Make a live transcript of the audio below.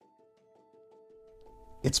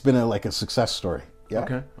it's been like a success story.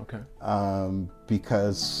 Yeah. Okay.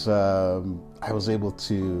 Because I was able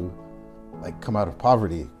to like come out of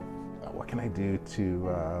poverty. What can I do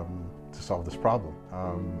to solve this problem?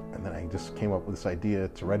 And then I just came up with this idea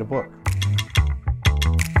to write a book.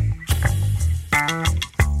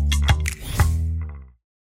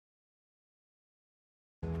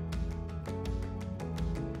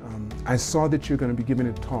 I saw that you're going to be giving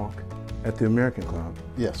a talk at the American Club.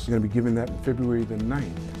 Yes. You're going to be giving that on February the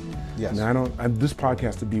 9th. Yes. Now, this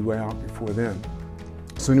podcast will be way out before then.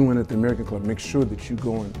 So anyone at the American Club, make sure that you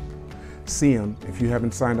go and see him. If you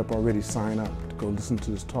haven't signed up already, sign up to go listen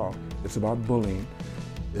to this talk. It's about bullying.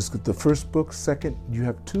 It's the first book. Second, you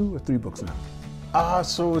have 2 or 3 books now?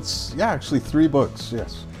 So it's, actually 3 books,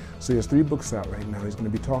 yes. So he has 3 books out right now. He's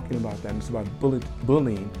going to be talking about that. And it's about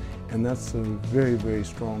bullying. And that's a very, very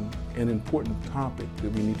strong and important topic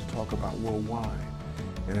that we need to talk about worldwide.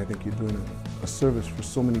 And I think you're doing a service for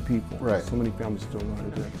so many people. Right. So many families don't know how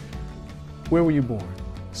to do it. Where were you born?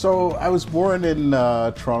 So I was born in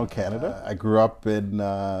Toronto, Canada. I grew up in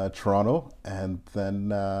Toronto, and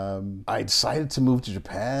then I decided to move to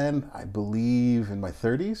Japan, I believe, in my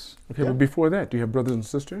 30s. Okay, but before that, do you have brothers and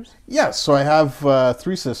sisters? Yes, so I have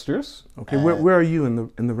 3 sisters. Okay, where are you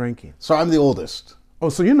in the ranking? So I'm the oldest. Oh,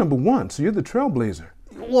 so you're number 1, so you're the trailblazer.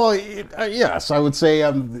 Well, yes, I would say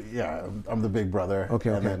I'm the big brother. Okay.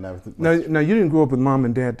 And then now you didn't grow up with mom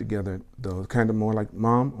and dad together, though, kind of more like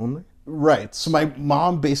mom only? Right, so my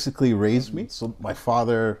mom basically raised me, so my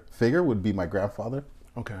father figure would be my grandfather.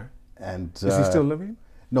 Okay. And is he still living?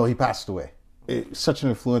 No, he passed away. It's such an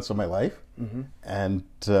influence on my life. Mm-hmm. And,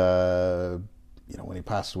 when he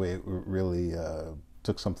passed away, it really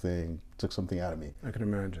took something out of me. I can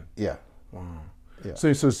imagine. Yeah. Wow. Yeah. So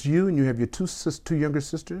it's you and you have your 2 younger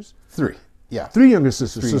sisters? 3, yeah. 3 younger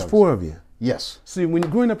sisters, 3 so it's younger 4 of you. Yes. So when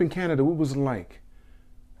you're growing up in Canada, what was it like?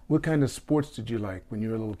 What kind of sports did you like when you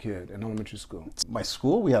were a little kid in elementary school? My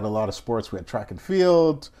school, we had a lot of sports. We had track and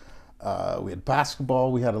field, we had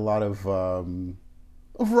basketball, we had a lot of, a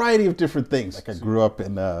variety of different things. Like I grew up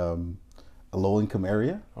in a low-income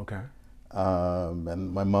area. Okay.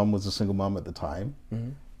 And my mom was a single mom at the time.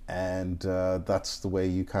 Mm-hmm. And that's the way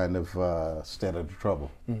you kind of stay out of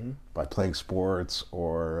trouble, mm-hmm. by playing sports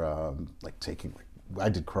or I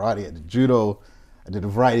did karate, I did judo, I did a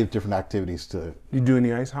variety of different activities to. You do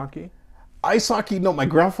any ice hockey? Ice hockey? No, my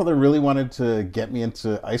grandfather really wanted to get me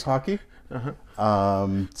into ice hockey. Uh-huh.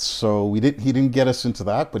 So he didn't get us into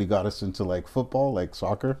that, but he got us into like football, like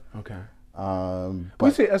soccer. Okay. But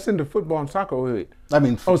we say us into football and soccer. Wait. I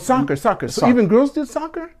mean. Soccer. So even girls did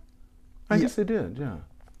soccer? I guess they did, yeah.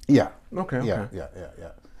 Yeah. Okay. Yeah.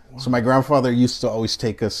 Wow. So my grandfather used to always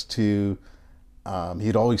take us to.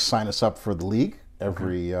 He'd always sign us up for the league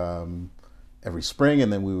every spring,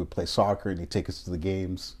 and then we would play soccer, and he'd take us to the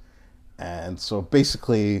games. And so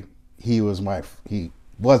basically, he was my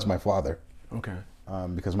father. Okay.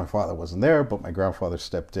 Because my father wasn't there, but my grandfather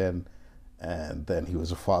stepped in, and then he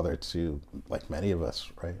was a father to like many of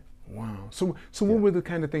us, right? Wow. So what were the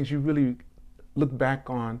kind of things you really look back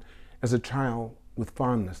on as a child with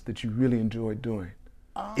fondness that you really enjoyed doing?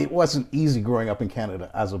 It wasn't easy growing up in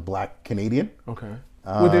Canada as a Black Canadian. Okay.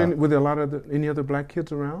 Were there a lot of any other Black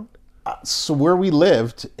kids around? So where we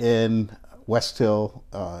lived in West Hill,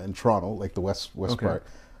 in Toronto, like the west part,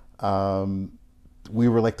 we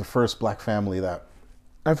were like the first Black family that.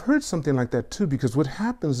 I've heard something like that too, because what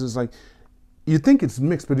happens is like, you think it's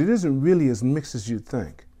mixed, but it isn't really as mixed as you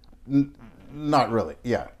think. Not really.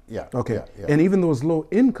 Yeah. Okay. Yeah. And even though it's low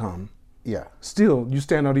income, yeah, still you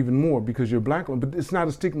stand out even more because you're Black, but it's not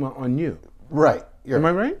a stigma on you. Right. Am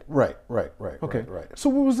I right? Right. Okay. Right. So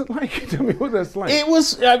what was it like? Tell me what that's like. It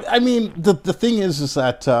was. I mean, the thing is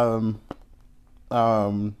that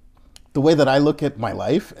the way that I look at my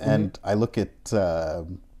life, and I look at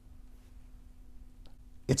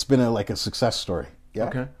it's been like a success story.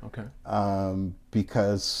 Yeah. Okay.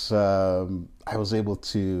 Because I was able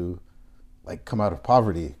to like come out of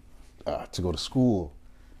poverty, to go to school,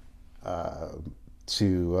 to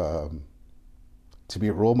be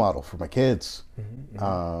a role model for my kids,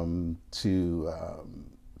 to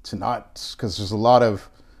not, because there's a lot of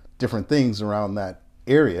different things around that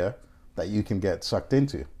area that you can get sucked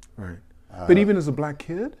into. Right. But even as a Black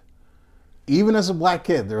kid? Even as a Black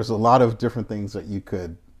kid, there's a lot of different things that you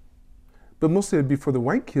could. But mostly it'd be for the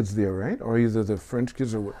white kids there, right? Or either the French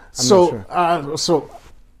kids or what? So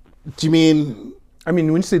do you mean? I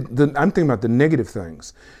mean, when you say, I'm thinking about the negative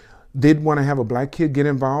things. They'd want to have a Black kid get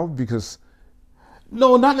involved because.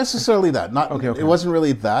 No, not necessarily that. Okay. It wasn't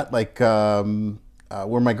really that. Like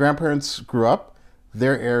where my grandparents grew up,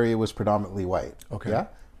 their area was predominantly white. Okay. Yeah.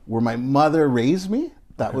 Where my mother raised me,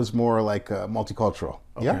 That was more like multicultural.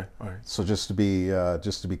 Okay, Yeah. all right. So just to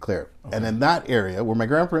be clear, and in that area where my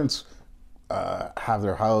grandparents have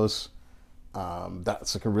their house,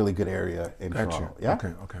 that's like a really good area in Toronto. Yeah.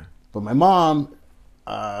 Okay, okay. But my mom,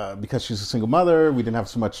 because she's a single mother, we didn't have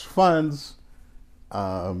so much funds.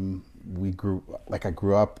 I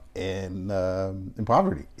grew up in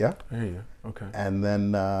poverty. Yeah. I hear you. Okay. And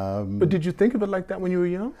then, But did you think of it like that when you were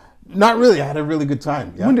young? not really. I had a really good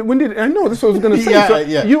time. Yeah. When did I know this is what I was going to say? Yeah, So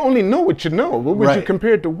yeah. You only know what you know. What would you Right.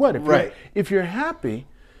 compare it to what? Right. If you're happy,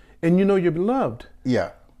 and you know you're loved,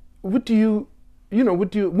 Yeah. what do you,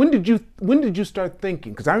 when did you start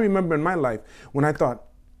thinking? Because I remember in my life when I thought,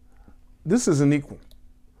 this isn't equal.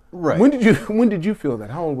 Right. When did you feel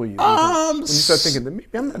that? How old were you? When you start thinking that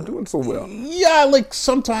maybe I'm not doing so well. Yeah, like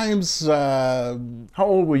sometimes, How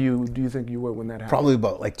old were you? Do you think you were when that happened? probably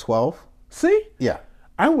about like 12. See, Yeah.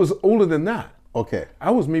 I was older than that. Okay.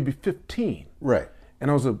 I was maybe 15, Right.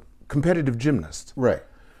 and I was a competitive gymnast. Right.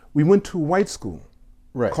 We went to a white school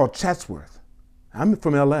Right. called Chatsworth. I'm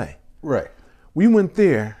from LA. Right. We went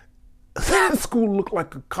there. That school looked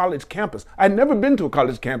like a college campus. I'd never been to a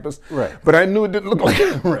college campus, Right. but I knew it didn't look like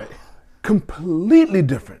it. Right. Completely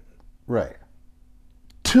different. Right.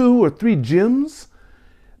 2 or 3 gyms.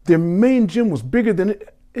 Their main gym was bigger than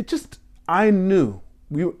it. It just, I knew.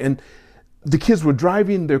 And the kids were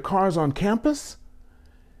driving their cars on campus.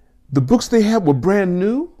 The books they had were brand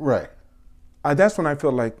new. Right. That's when I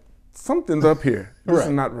felt like something's up here. This is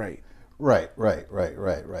Right. not right. Right.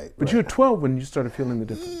 But you were 12 when you started feeling the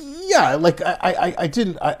difference. Yeah, like I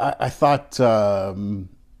didn't. I thought. So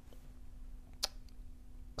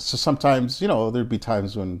sometimes, there'd be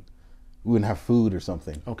times when we wouldn't have food or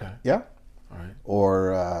something. Okay. Yeah. All right.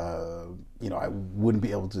 Or I wouldn't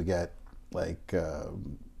be able to get like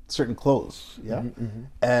certain clothes. Yeah.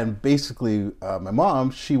 And basically, my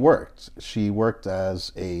mom, she worked. She worked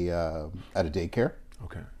as at a daycare.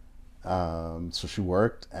 Okay. So she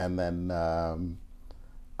worked, and then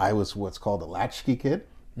I was what's called a latchkey kid.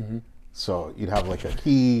 So you'd have like a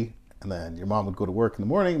key, and then your mom would go to work in the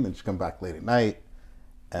morning, and then she'd come back late at night,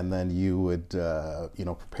 and then you would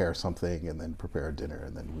prepare something, and then prepare a dinner,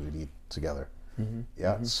 and then we would eat together.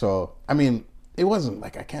 Yeah. So I mean, it wasn't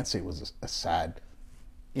like, I can't say it was a sad,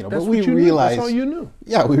 That's but what we you realized. knew. That's all you knew.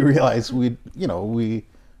 Yeah, we realized we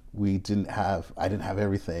didn't have. I didn't have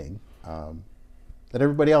everything that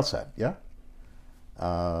everybody else had. Yeah.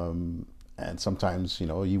 And sometimes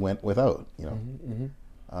you went without.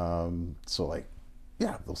 So like,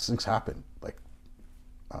 yeah, those things happen. Like,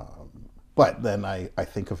 but then I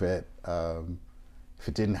think of it. If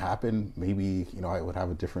it didn't happen, maybe I would have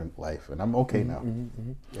a different life, and I'm okay now.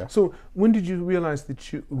 Yeah. So when did you realize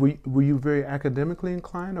that were you very academically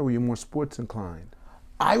inclined, or were you more sports inclined?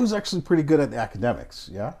 I was actually pretty good at the academics.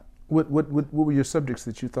 Yeah. What were your subjects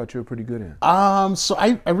that you thought you were pretty good in? So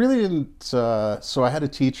I really didn't. So I had a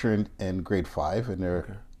teacher in grade 5, and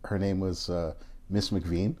her name was Miss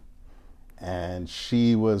McVean, and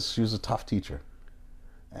she was a tough teacher,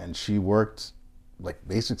 and she worked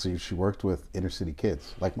she worked with inner city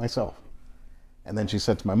kids like myself, and then she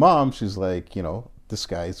said to my mom, she's like, this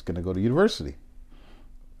guy's gonna go to university,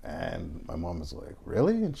 and my mom was like,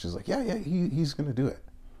 really? And she's like, yeah, he's gonna do it.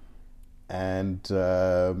 And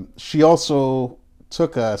she also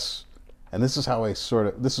took us, and this is how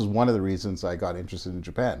this is one of the reasons I got interested in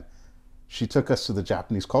Japan. She took us to the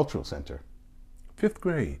Japanese Cultural Center. 5th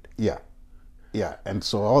grade. Yeah. Yeah. And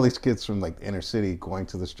so all these kids from like the inner city going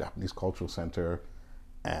to this Japanese Cultural Center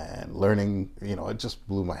and learning, it just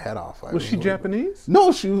blew my head off. Was she Japanese?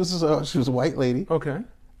 No, she was a white lady. Okay.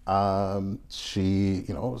 She,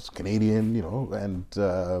 was Canadian,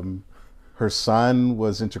 and her son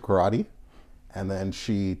was into karate. And then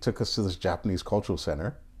she took us to this Japanese Cultural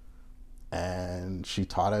Center, and she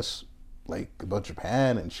taught us like about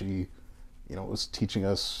Japan, and she, was teaching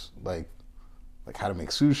us like how to make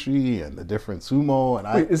sushi and the different sumo. And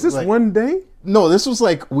Wait, is this one day? No, this was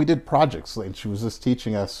like we did projects, and she was just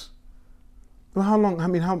teaching us. Well, how long? I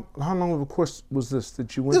mean, how long of a course was this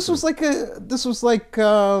that you went? This was like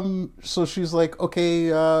so she's like, okay,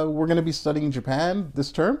 we're gonna be studying Japan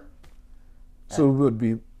this term. So it would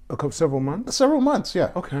be several months? Several months,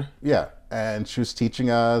 yeah. Okay. Yeah, and she was teaching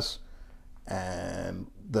us, and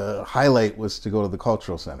the highlight was to go to the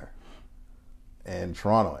Cultural Center in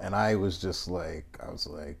Toronto, and I was like,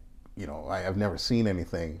 I've never seen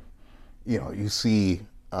anything. You see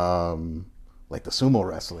like the sumo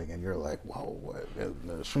wrestling, and you're like, whoa, what,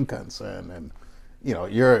 the Shinkansen, and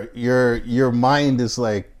your mind is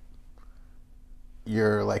like,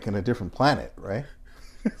 you're like in a different planet, right?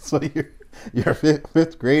 So you're a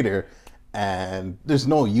fifth grader, and there's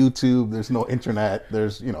no YouTube, there's no internet,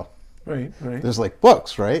 there's, you know, Right, right. there's like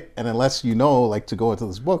books, right? And unless you know, like, to go into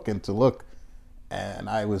this book and to look, and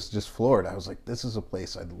I was just floored. I was like, this is a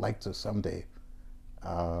place I'd like to someday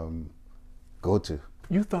go to.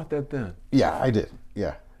 You thought that then? Yeah, I did.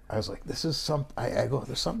 Yeah. I was like, this is I go,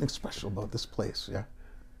 there's something special about this place. Yeah.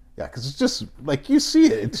 Yeah, because it's just like you see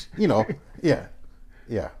it, it's, you know, yeah.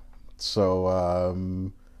 Yeah. So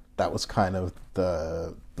that was kind of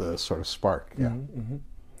the sort of spark. Yeah.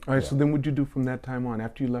 All right, so then what'd you do from that time on?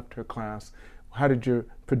 After you left her class, how did your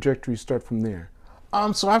trajectory start from there?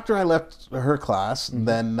 So after I left her class,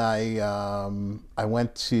 then I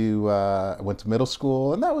went to middle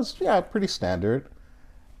school, and that was pretty standard.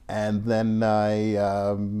 And then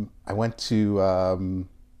I went to a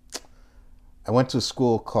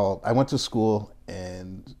school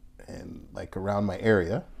in like around my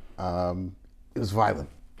area. It was violent.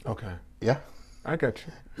 Okay, Yeah. I got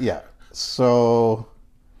you. Yeah. So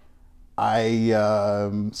I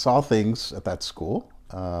saw things at that school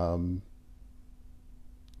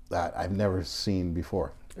that I've never seen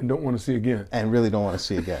before. And don't want to see again. And really don't want to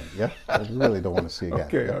see again. Yeah, I really don't want to see again.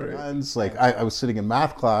 Okay, all right. And it's like I was sitting in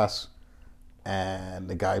math class, and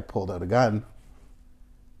the guy pulled out a gun,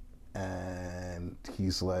 and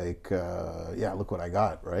he's like, "Yeah, look what I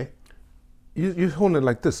got." Right? You're holding it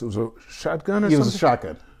like this. It was a shotgun or It something? was a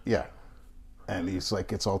shotgun. Yeah, and he's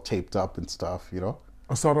like, it's all taped up and stuff, you know.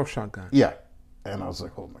 A sawed-off shotgun. Yeah, and I was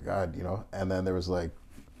like, oh my God, you know. And then there was like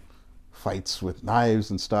fights with knives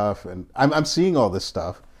and stuff, and I'm seeing all this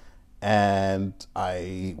stuff, and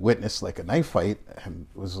I witnessed like a knife fight, and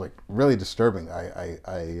it was like really disturbing. I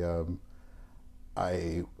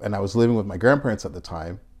was living with my grandparents at the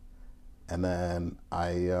time, and then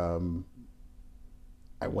I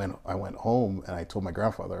went home, and I told my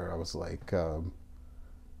grandfather, I was like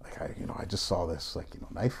I just saw this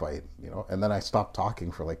knife fight, you know, and then I stopped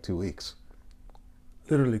talking for like 2 weeks.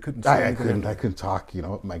 Literally couldn't see I anything. couldn't talk, you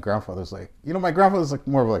know. My grandfather's like, like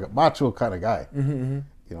more of like a macho kind of guy. You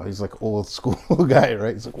know, he's like old school guy,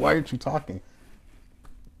 right? He's like, why aren't you talking?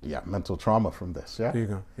 Yeah, mental trauma from this, yeah. There you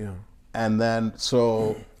go, yeah. And then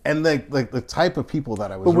the type of people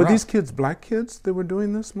that I was But were around, these kids black kids that were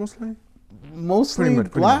doing this mostly? mostly Pretty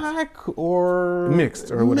much. black or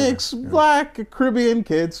Mixed or whatever, mixed yeah. black Caribbean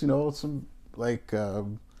kids, you know, some like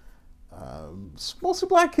mostly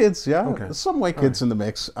black kids, yeah. Okay. Some white kids in the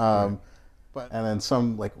mix. But and then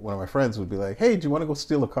some, like one of my friends would be like, "Hey, do you want to go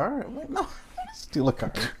steal a car?" I'm like, "No, steal a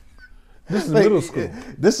car." This is Like, middle school.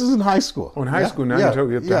 This is in high school. Oh, in high school. Now you're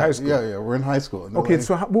talking up to high school. Yeah, we're in high school. And they're Okay, like-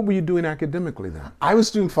 so what were you doing academically then? I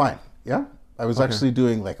was doing fine. Yeah, I was actually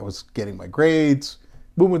doing I was getting my grades.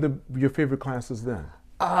 What were your favorite classes then?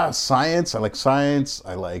 Science. I liked science.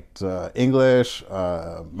 I liked English,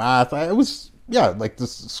 math. I was like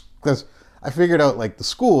this because I figured out like the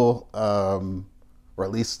school, or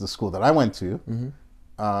at least the school that I went to.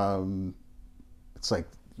 It's like,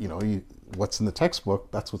 you know, what's in the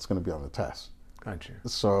textbook, that's what's going to be on the test. Gotcha.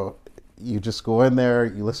 So you just go in there,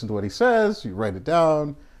 you listen to what he says, you write it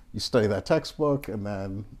down, you study that textbook, and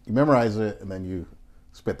then you memorize it, and then you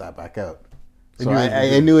spit that back out. So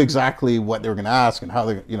I knew exactly what they were going to ask and how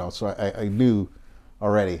they, you know. So I knew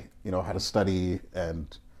already, you know, how to study,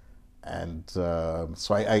 and so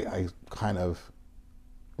I kind of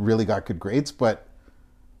really got good grades. But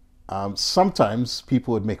sometimes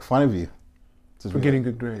people would make fun of you For getting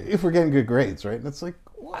good grades. if we're getting good grades, right? And it's like,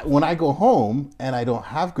 when I go home and I don't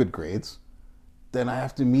have good grades, then I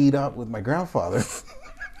have to meet up with my grandfather,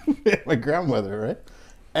 my grandmother, right?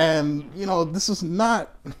 And, you know, this is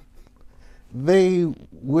not, they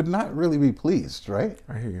would not really be pleased, right?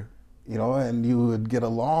 I hear you. You know, and you would get a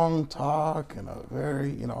long talk and a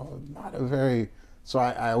very, you know, not a very, so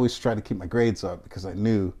I always try to keep my grades up because I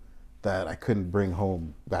knew that I couldn't bring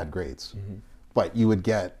home bad grades. But you would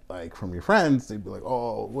get, like, from your friends, they'd be like,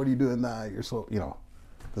 oh, what are you doing that? You're so, you know,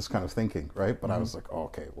 this kind of thinking, right? But I was like, oh,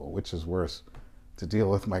 okay, well, which is worse, to deal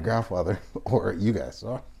with my grandfather or you guys?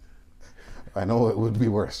 So I know it would be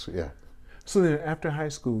worse, yeah. So then after high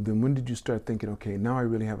school, then when did you start thinking, okay, now I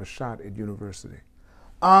really have a shot at university?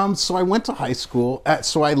 So I went to high school.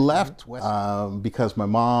 So I left because my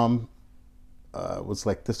mom was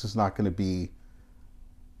like, this is not going to be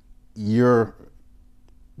the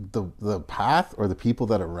path or the people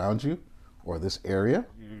that are around you or this area.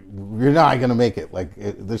 You're not going to make it. Like,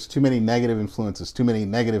 there's too many negative influences, too many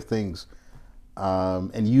negative things.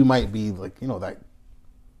 And you might be like, you know, that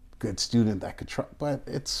good student that could try, but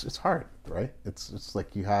it's hard, right? It's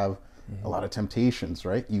like you have a lot of temptations,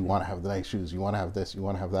 right? You want to have the nice shoes, you want to have this, you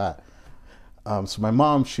want to have that. So my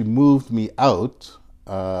mom, she moved me out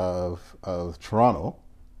of Toronto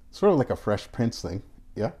sort of like a Fresh Prince thing,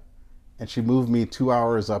 yeah. And she moved me 2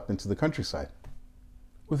 hours up into the countryside.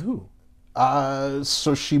 With who?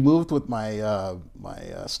 So she moved with my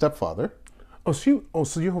stepfather. So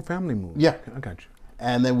your whole family moved. Yeah. Okay, I got you.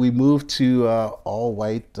 And then we moved to all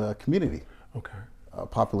white community, Okay.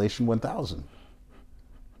 population 1,000.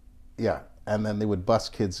 Yeah, and then they would bus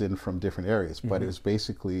kids in from different areas, but it was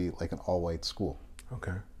basically like an all white school.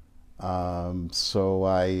 Okay. So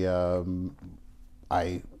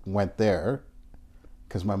I went there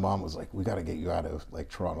because my mom was like, "We got to get you out of like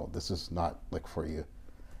Toronto. This is not like for you."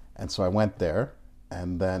 And so I went there,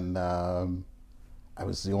 and then I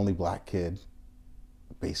was the only black kid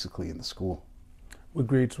basically in the school. What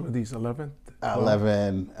grades were these? 11th?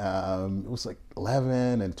 11. It was like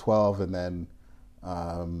 11 and 12, and then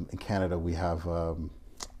in Canada we have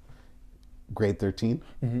grade 13.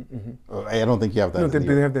 I don't think you have that. No, in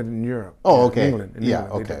they have that in Europe. Oh, Yeah, okay. In England.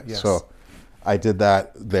 Okay. Yes. So I did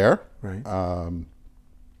that there. Right.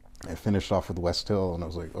 I finished off with West Hill, and I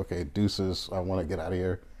was like, okay, deuces. I want to get out of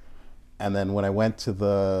here. And then when I went to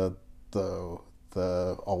the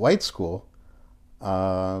all white school,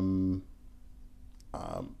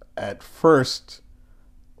 at first,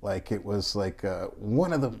 like it was like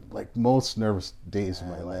one of the like most nervous days of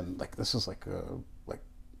my life. Like this is like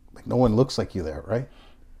no one looks like you there, right?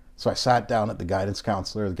 So I sat down at the guidance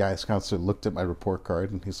counselor. The guidance counselor looked at my report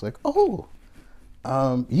card, and he's like, "Oh,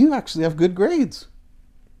 you actually have good grades."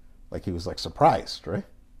 Like he was like surprised, right?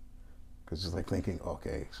 Because he's like thinking,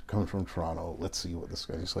 "Okay, he's coming from Toronto. Let's see what this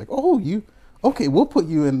guy." He's like, "Oh, okay? We'll put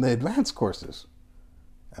you in the advanced courses."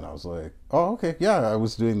 And I was like, "Oh, okay, yeah, I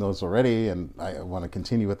was doing those already, and I want to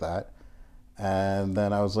continue with that." And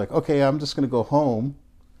then I was like, "Okay, I'm just going to go home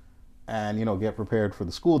and, get prepared for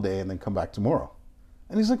the school day and then come back tomorrow."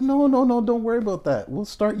 And he's like, no, don't worry about that. We'll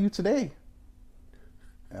start you today.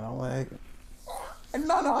 And I'm like,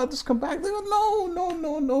 no, I'll just come back. They go,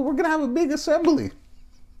 no, we're going to have a big assembly.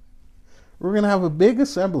 We're going to have a big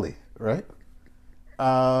assembly, right?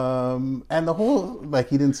 And the whole, like,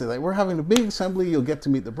 he didn't say that. We're having a big assembly. You'll get to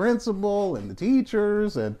meet the principal and the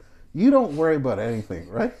teachers, and you don't worry about anything,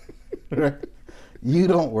 right? Right? You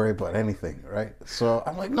don't worry about anything, right? So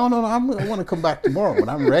I'm like, no, I want to come back tomorrow when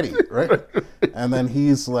I'm ready, right? And then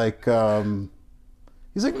he's like, no,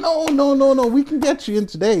 we can get you in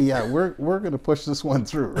today. Yeah, we're gonna push this one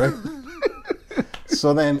through, right?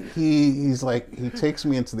 So then he's like, he takes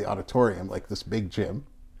me into the auditorium, like this big gym,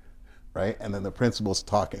 right? And then the principal's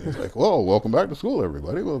talking. He's like, "Whoa, welcome back to school,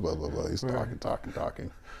 everybody." Blah blah blah blah. He's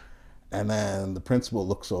talking, and then the principal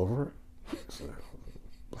looks over. He's like,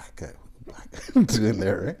 black guy in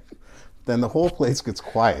there, right? Then the whole place gets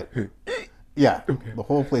quiet. Yeah, okay. The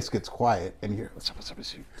whole place gets quiet, and you're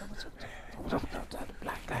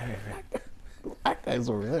black guy's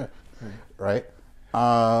over there, right?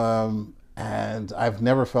 And I've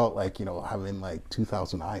never felt like having like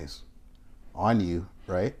 2,000 eyes on you,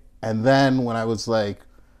 right? And then when I was like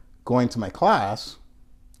going to my class,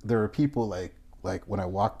 there were people like when I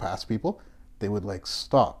walked past people, they would like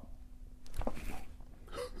stop.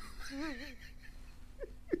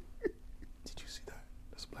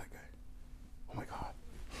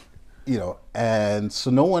 And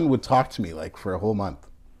so no one would talk to me like for a whole month.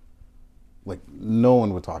 Like no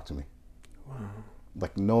one would talk to me. Wow.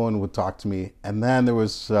 Like no one would talk to me. And then there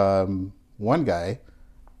was one guy,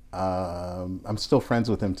 I'm still friends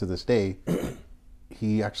with him to this day.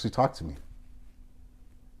 He actually talked to me.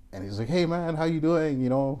 And he's like, "Hey man, how you doing?"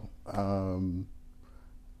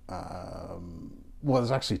 Well,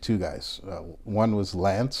 there's actually two guys. One was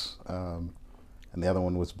Lance, and the other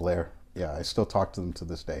one was Blair. Yeah, I still talk to them to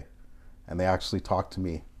this day. And they actually talked to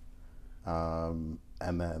me. And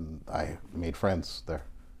then I made friends there.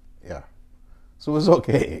 Yeah. So it was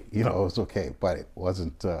okay. It was okay. But it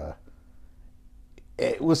wasn't,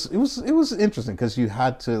 it was interesting because you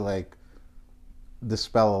had to like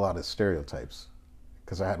dispel a lot of stereotypes.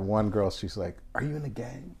 Because I had one girl, she's like, "Are you in a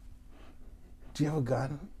gang? Do you have a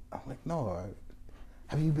gun?" I'm like, "No."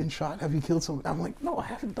 "Have you been shot? Have you killed someone?" I'm like, "No, I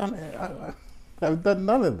haven't done it. I haven't done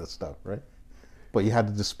none of this stuff," right? But you had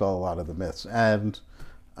to dispel a lot of the myths. And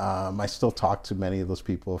I still talk to many of those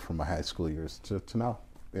people from my high school years to now.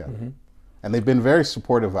 Yeah. Mm-hmm. And they've been very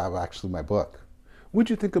supportive of actually my book. What did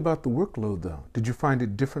you think about the workload though? Did you find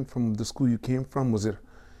it different from the school you came from? Was it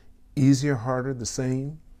easier, harder, the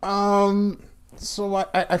same? So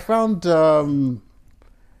I found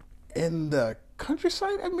in the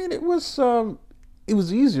countryside, I mean, it was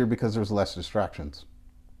easier because there was less distractions.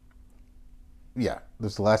 Yeah,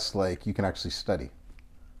 there's less, like, you can actually study.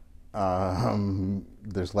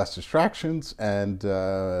 There's less distractions, and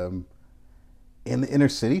in the inner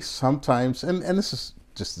city, sometimes, and this is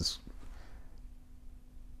just this,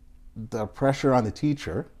 the pressure on the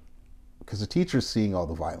teacher, because the teacher's seeing all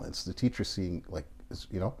the violence, the teacher's seeing like,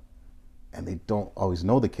 you know, and they don't always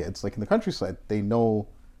know the kids. Like in the countryside, they know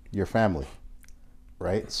your family,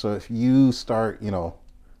 right? So if you start, you know,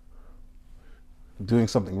 doing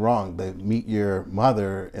something wrong, they meet your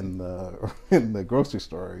mother in the in the grocery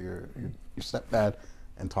store, your stepdad,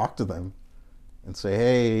 and talk to them, and say,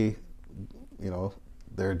 hey, you know,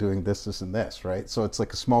 they're doing this, this, and this, right? So it's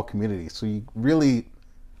like a small community. So you really,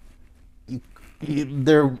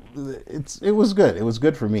 it was good. It was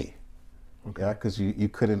good for me, okay. Yeah, because you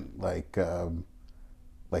couldn't like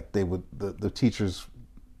they would the teachers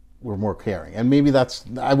were more caring, and maybe that's,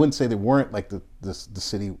 I wouldn't say they weren't like the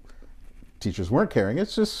city teachers weren't caring.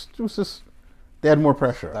 It was just they had more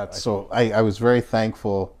pressure. So I was very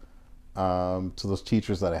thankful to those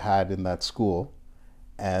teachers that I had in that school,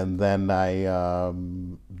 and then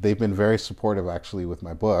they've been very supportive actually with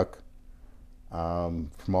my book.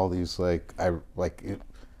 From all these I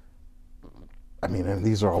mean, and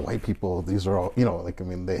these are all white people. These are all, you know, like, I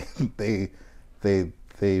mean, they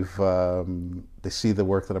see the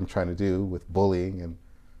work that I'm trying to do with bullying and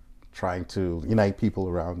trying to unite people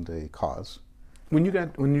around a cause. When you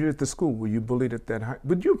were at the school, were you bullied at that high?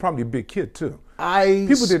 But you were probably a big kid too.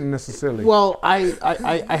 People didn't necessarily. Well, I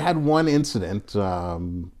had one incident where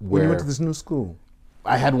when you went to this new school.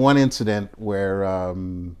 I had one incident where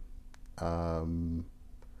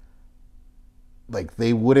like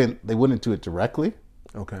they wouldn't do it directly.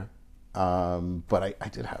 Okay. But I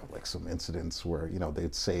did have like some incidents where, you know,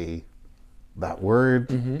 they'd say that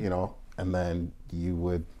word, you know, and then you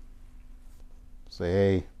would say,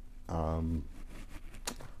 hey, no,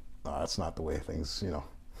 that's not the way things, you know,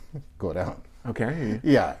 go down. Okay.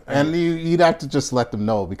 Yeah, and you'd have to just let them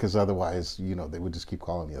know, because otherwise, you know, they would just keep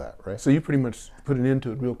calling you that, right? So you pretty much put an end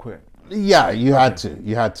to it real quick. Yeah, you had to,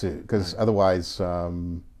 because otherwise,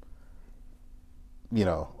 you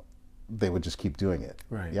know, they would just keep doing it.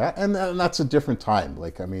 Right. Yeah, and that's a different time.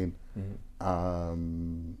 Like, I mean, I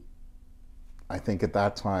think at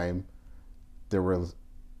that time there were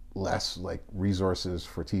less like resources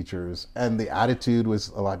for teachers, and the attitude was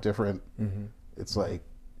a lot different. It's like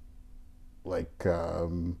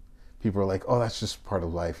people are like, oh, that's just part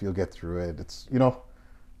of life, you'll get through it. It's, you know,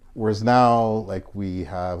 whereas now, like, we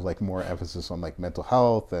have like more emphasis on like mental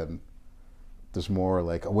health, and there's more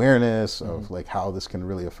like awareness of like how this can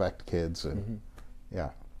really affect kids, and yeah.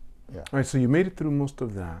 All right, so you made it through most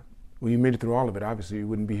of that. Well, you made it through all of it. Obviously, you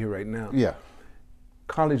wouldn't be here right now. Yeah.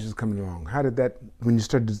 College is coming along. How did that, when you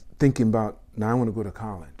started thinking about, now I want to go to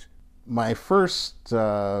college? My first,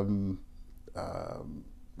 when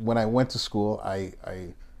I went to school, I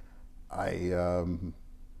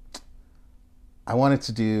wanted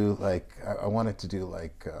to do like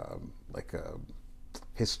a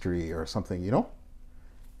history or something, you know,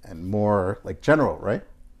 and more like general, right?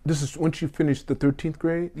 This is once you finished the 13th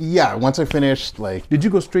grade? Yeah, once I finished, like... Did you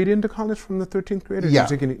go straight into college from the 13th grade? Or yeah. Did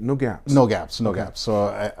you take any, no gaps? No gaps, no gaps. So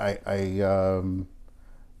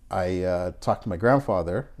I talked to my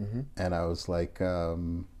grandfather, and I was like, I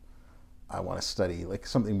want to study like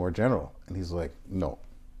something more general. And he's like, no.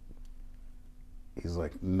 He's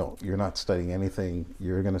like, no, you're not studying anything.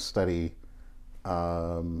 You're going to study...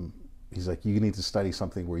 he's like, you need to study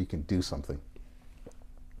something where you can do something.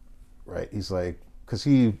 Right? He's like... Because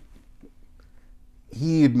he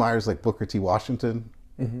admires like Booker T. Washington.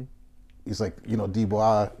 He's like, you know, Du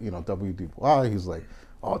Bois, you know, W. Du Bois. He's like,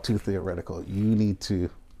 oh, too theoretical. You need to.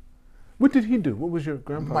 What did he do? What was your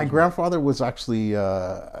grandfather? My grandfather was actually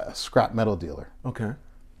a scrap metal dealer. Okay.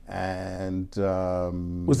 And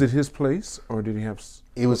was it his place, or did he have?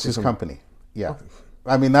 It was his company. Yeah. Okay.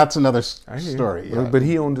 I mean, that's another story. Yeah. But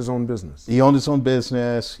he owned his own business. He owned his own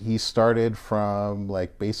business. He started from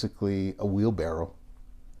like basically a wheelbarrow.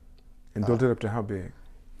 And built it up to how big?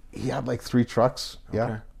 He had like 3 trucks. Okay.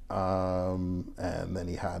 Yeah. And then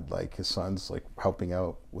he had like his sons like helping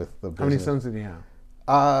out with the business. How many sons did he have?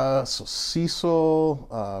 So Cecil,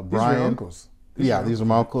 Brian. These are your uncles. These are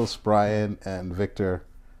my uncles, Brian and Victor.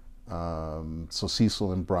 So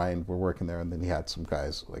Cecil and Brian were working there, and then he had some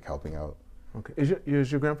guys like helping out. Okay.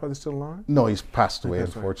 Is your grandfather still alive? No, he's passed away,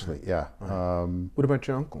 unfortunately. Right. Yeah. Right. What about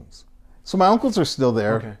your uncles? So my uncles are still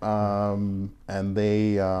there, okay. And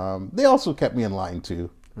they also kept me in line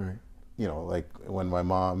too. Right. You know, like when my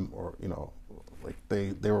mom, or you know, like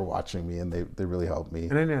they were watching me, and they really helped me.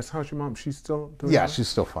 And I didn't ask, how's your mom? She's still doing Yeah, that? She's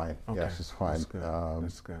still fine. Okay. Yeah, she's fine. That's good.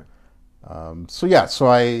 That's good. So yeah, so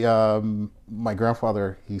my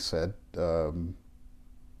grandfather, he said, you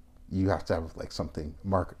have to have like something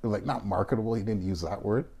not marketable. He didn't use that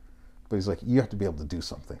word, but he's like, you have to be able to do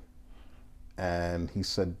something. and he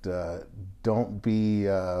said, "Don't be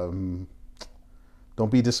don't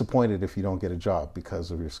be disappointed if you don't get a job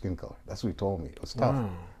because of your skin color." That's what he told me. It was tough. Wow.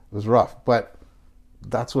 It was rough, but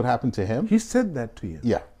that's what happened to him. He said that to you?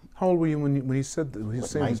 Yeah. How old were you when he said that? When he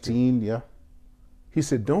was Like saying this to you? 19, yeah. He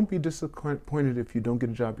said, "Don't be disappointed if you don't get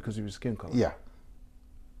a job because of your skin color." Yeah.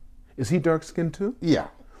 Is he dark skinned too? Yeah.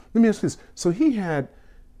 Let me ask you this. So he had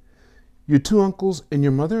your 2 uncles and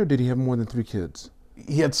your mother, or did he have more than 3 kids?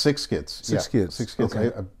 He had 6 kids. Six kids. 6 kids.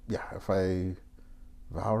 Okay.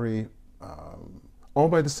 Valerie. All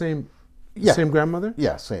by the same Yeah. same grandmother?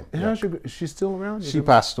 Yeah, same. And Yeah. how's your, is she still around? She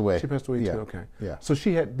passed away. She passed away Yeah. too, okay. Yeah. So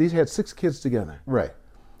these had 6 kids together. Right.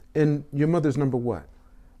 And your mother's number what?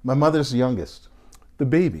 My mother's the youngest. The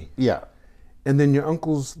baby. Yeah. And then your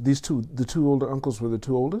uncles, the 2 older uncles were the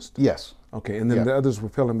 2 oldest? Yes. Okay, and then Yeah. the others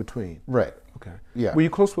fell in between. Right. Okay. Yeah. Were you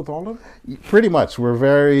close with all of them? Pretty much. We're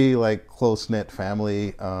very like close knit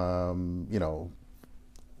family. You know,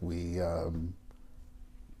 we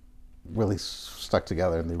really stuck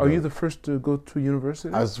together. And Are you the first to go to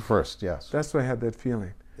university? I was the first. Yes. That's why I had that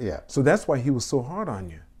feeling. Yeah. So that's why he was so hard on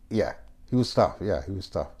you. Yeah. He was tough. Yeah. He was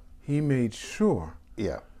tough. He made sure.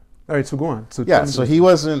 Yeah. All right, so go on. So Yeah. tell me So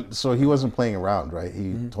this. he wasn't playing around, right?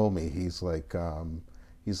 He told me he's like and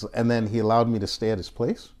then he allowed me to stay at his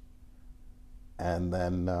place. And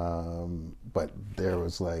then, but there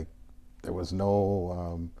was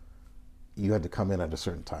no, you had to come in at a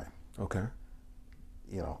certain time, Okay.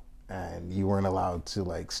 you know, and you weren't allowed to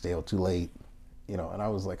like stay out too late, you know, and I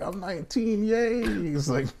was like, I'm 19, yay. He's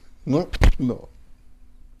like, no,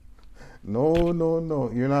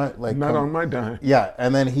 you're not like. Not on my dime. Yeah,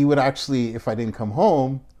 and then he would actually, if I didn't come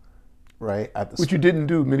home, right, at the Which you didn't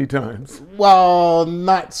do many times. well,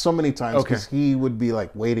 not so many times, Okay. because he would be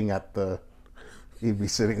like waiting at the, he'd be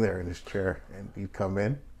sitting there in his chair, and he'd come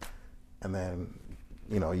in, and then,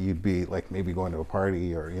 you know, you'd be like maybe going to a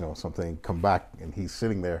party or, you know, something, come back, and he's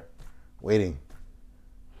sitting there waiting.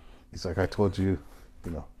 He's like, I told you,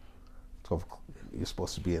 you know, 12, you're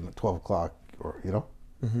supposed to be in at 12 o'clock, or, you know,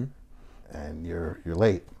 and you're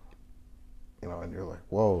late, you know, and you're like,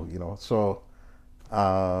 whoa, you know, so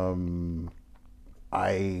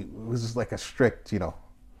it was just like a strict, you know,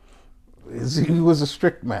 he was a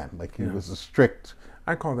strict man, like he was a strict.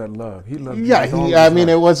 I call that love. He loved you. Yeah, with all he. his I mean,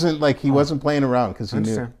 heart. it wasn't like he wasn't playing around, because he knew.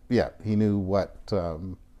 Understand. Yeah, he knew what.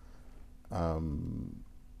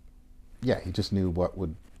 Yeah, he just knew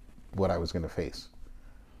what I was going to face.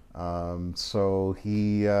 So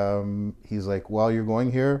he's like, while you're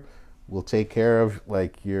going here, we'll take care of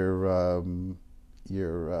like your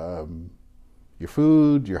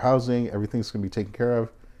food, your housing, everything's going to be taken care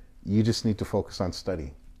of. You just need to focus on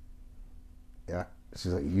studying. Yeah.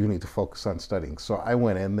 She's like, you need to focus on studying. So I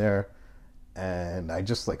went in there and I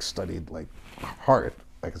just like studied like hard,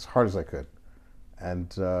 like as hard as I could. And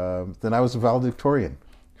then I was a valedictorian.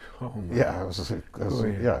 Oh my. Yeah, I was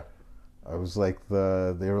yeah. I was like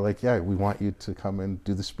they were like, yeah, we want you to come and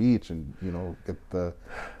do the speech and, you know, get the,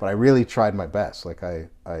 but I really tried my best. Like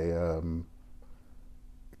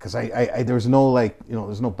because I there was no like, you know,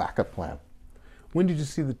 there's no backup plan. When did you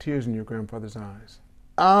see the tears in your grandfather's eyes?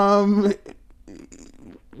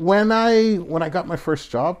 When I got my first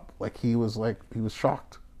job, like he was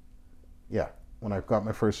shocked. Yeah, when I got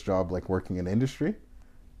my first job, like working in industry,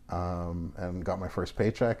 and got my first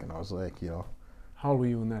paycheck, and I was like, you know, How old were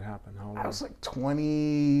you when that happened? How old I were was like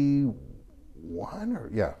 21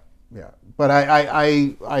 or yeah. But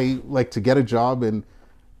I like to get a job, and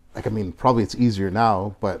like, I mean, probably it's easier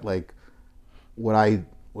now, but like what I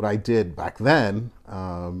did back then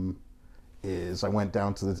is I went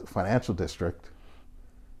down to the financial district,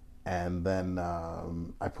 and then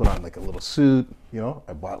I put on like a little suit, you know,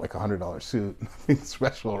 I bought like $100 suit, nothing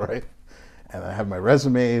special, right? And I had my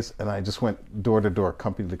resumes, and I just went door to door,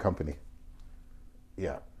 company to company.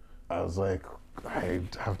 Yeah, I was like, I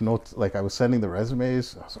have no, like I was sending the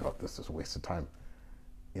resumes, I was like, oh, this is a waste of time.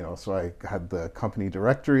 You know, so I had the company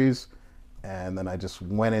directories, and then I just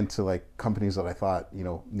went into like companies that I thought, you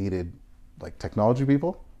know, needed like technology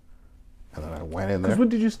people. And then I went in there. Because what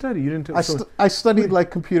did you study? You didn't tell I studied like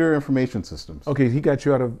computer information systems. Okay, he got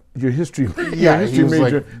you out of your history. Yeah, your he history was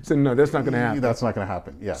major. like, Said no, that's not going to happen. That's not going to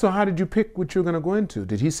happen. Yeah. So how did you pick what you're going to go into?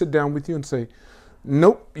 Did he sit down with you and say,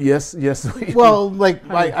 nope, yes? Well, like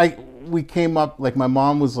we came up, like my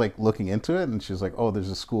mom was like looking into it, and she's like, oh, there's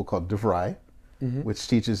a school called DeVry, which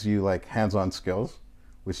teaches you like hands-on skills,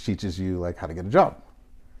 which teaches you like how to get a job.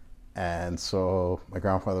 And so my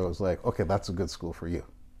grandfather was like, okay, that's a good school for you.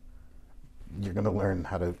 You're going to learn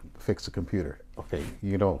how to fix a computer. Okay,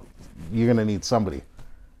 you know, you're going to need somebody,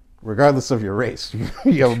 regardless of your race.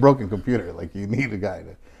 You have a broken computer, like you need a guy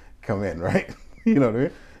come in, right? You know what I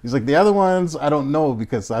mean? He's like, the other ones, I don't know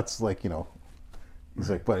because that's like, he's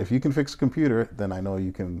like, but if you can fix a computer, then I know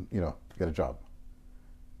you can, get a job.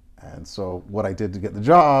 And so what I did to get the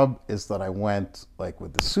job is that I went like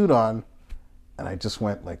with the suit on, and I just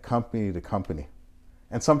went like company to company.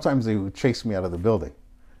 And sometimes they would chase me out of the building.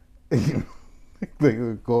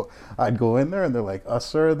 I'd go in there and they're like,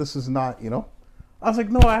 sir, this is not, I was like,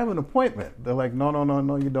 no, I have an appointment. They're like,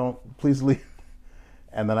 no, you don't. Please leave.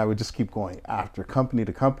 And then I would just keep going after company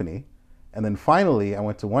to company. And then finally, I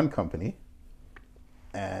went to one company,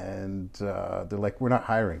 and they're like, we're not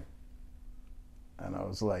hiring. And I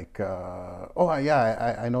was like, oh,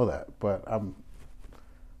 yeah, I know that. But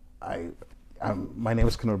my name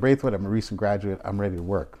is Kenora Braithwaite. I'm a recent graduate. I'm ready to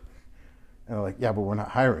work. And they're like, yeah, but we're not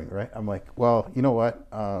hiring, right? I'm like, well, you know what?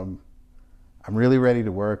 I'm really ready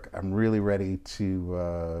to work. I'm really ready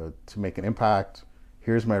to make an impact.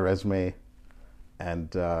 Here's my resume.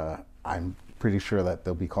 And I'm pretty sure that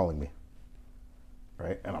they'll be calling me,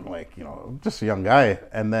 right? And I'm like, I'm just a young guy.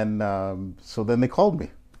 And then, so then they called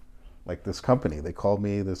me, like this company. They called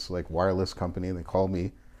me, this like wireless company. They called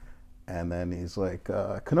me, and then he's like,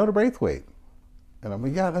 Kenora Braithwaite. And I'm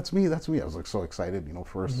like, yeah, that's me. I was like so excited,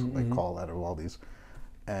 first like call out of all these.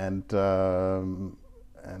 And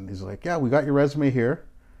he's like, yeah, we got your resume here.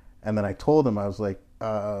 And then I told him, I was like,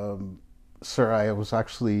 sir, I was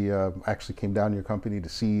actually came down to your company to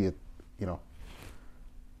see it,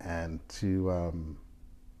 and to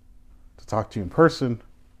talk to you in person,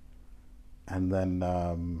 and then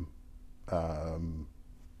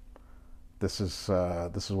this is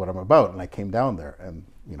what I'm about, and I came down there and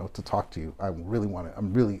to talk to you. I'm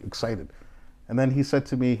really excited. And then he said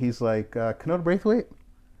to me, he's like, Kenora Braithwaite,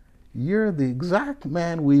 you're the exact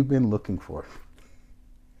man we've been looking for.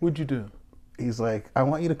 What'd you do? He's like, I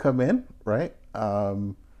want you to come in, right?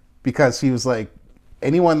 Because he was like,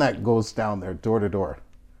 anyone that goes down there door to door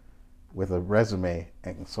with a resume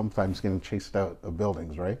and sometimes getting chased out of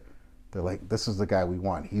buildings, right? They're like, this is the guy we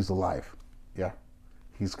want. He's alive. Yeah,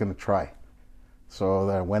 he's going to try. So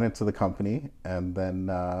then I went into the company, and then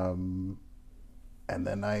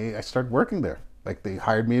I started working there. Like, they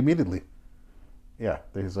hired me immediately. Yeah,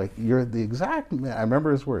 he's like, you're the exact man. I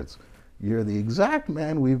remember his words. You're the exact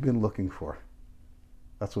man we've been looking for.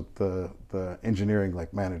 That's what the engineering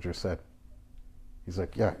manager said. He's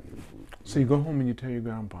like, yeah. So you go home and you tell your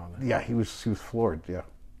grandfather? Yeah, he was floored. Yeah.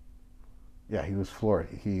 Yeah, he was floored.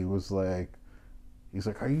 He was like, he's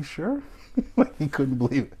like, are you sure? Like, he couldn't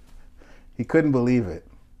believe it. He couldn't believe it,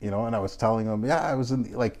 And I was telling him, yeah, I was in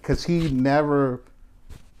because he's never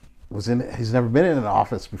been in an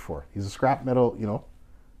office before. He's a scrap metal,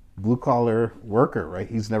 blue collar worker, right?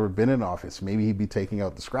 He's never been in an office. Maybe he'd be taking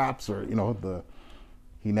out the scraps, or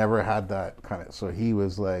he never had that kind of. So he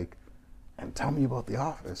was like, and tell me about the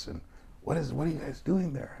office, and what are you guys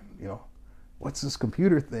doing there? And, what's this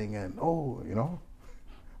computer thing? And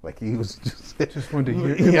like he was just wanted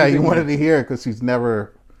to hear. Yeah, he wanted to hear because he's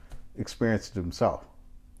never experienced it himself.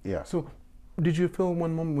 Yeah. So, did you feel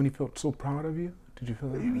one moment when he felt so proud of you? Did you feel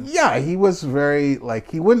that? Yeah, he was very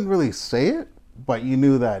he wouldn't really say it, but you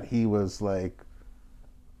knew that he was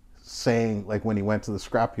saying when he went to the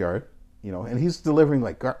scrapyard, and he's delivering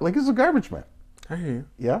he's a garbage man. I hear you.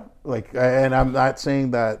 Yeah, and I'm not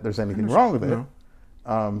saying that there's anything wrong with it.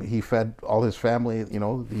 No. He fed all his family.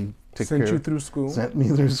 He sent you through school. Sent me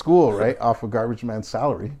through school, right, off a garbage man's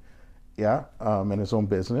salary. Yeah, and his own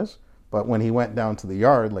business. But when he went down to the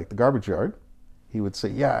yard, the garbage yard, he would say,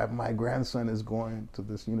 yeah, my grandson is going to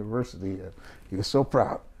this university. He was so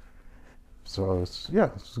proud. So, it's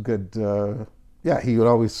good. Yeah, he would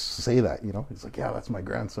always say that, He's like, yeah, that's my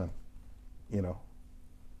grandson,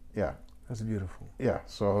 Yeah. That's beautiful. Yeah,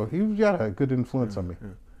 so he had a good influence on me. Yeah.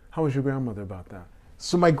 How was your grandmother about that?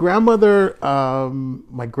 So my grandmother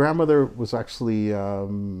was actually,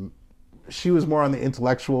 she was more on the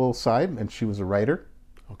intellectual side, and she was a writer.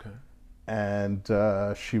 Okay. And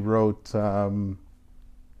she wrote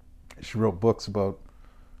books about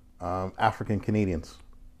African Canadians.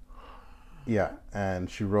 Yeah, and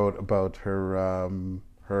she wrote about her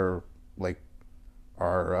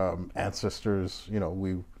our ancestors.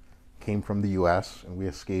 We came from the U.S. and we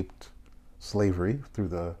escaped slavery through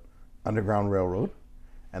the Underground Railroad,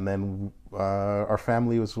 and then our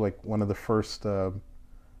family was one of the first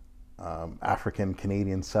African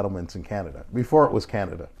Canadian settlements in Canada before it was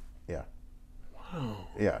Canada. Yeah. Wow.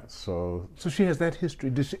 Yeah. So she has that history.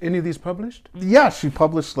 Did any of these published? Yeah, she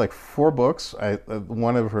published 4 books.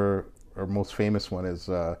 One of her most famous one is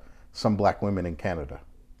Some Black Women in Canada.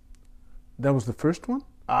 That was the first one?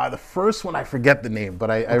 The first one, I forget the name, but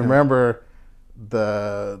I remember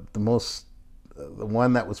the most the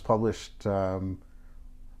one that was published. I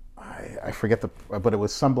forget but it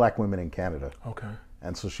was Some Black Women in Canada. Okay.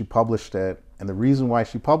 And so she published it, and the reason why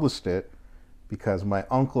she published it, because my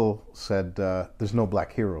uncle said there's no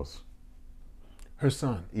black heroes. Her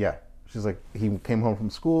son. Yeah, she's like, he came home from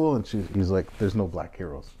school, and he's like, there's no black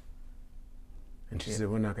heroes. And she said,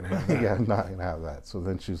 we're not going to have that. Yeah, I'm not gonna have that. So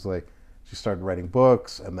then she's like, she started writing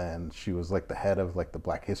books, and then she was like the head of like the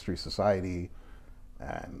Black History Society,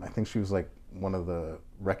 and I think she was like one of the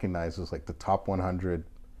recognized as like the top 100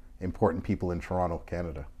 important people in Toronto,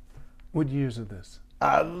 Canada. What years of this?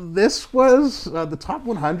 This was the top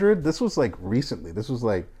 100. This was like recently. This was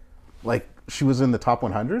like she was in the top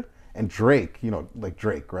 100, and Drake, you know, like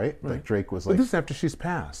Drake, right? Like Drake was like. But this is after she's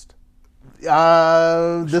passed.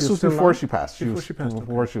 This was before alive? she passed. Before she passed,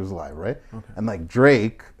 before she was alive, right? Okay. And like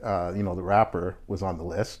Drake, you know, the rapper was on the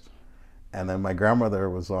list, and then my grandmother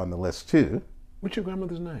was on the list too. What's your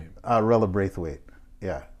grandmother's name? Rella Braithwaite.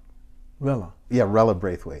 Yeah. Rella. Yeah, Rella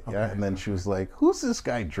Braithwaite. Okay. Yeah, and then she was like, "Who's this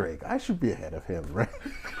guy Drake? I should be ahead of him, right?"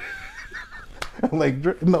 I'm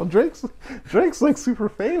like, no, Drake's like super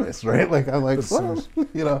famous, right? Like I'm like, well,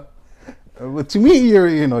 you know. But to me,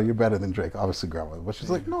 you're better than Drake, obviously, grandma. But she's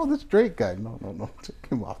like, no, this Drake guy, no, take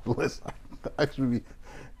him off the list. I should be,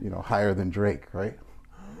 higher than Drake, right?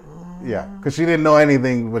 Yeah, because she didn't know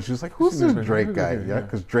anything, but she was like, who's this Drake guy? Yeah,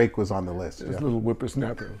 because Drake was on the list. This little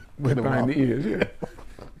whippersnapper behind the ears. Yeah.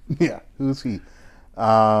 Yeah, who's he?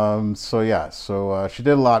 So she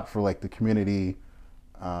did a lot for like the community,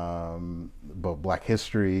 about Black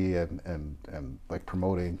history and like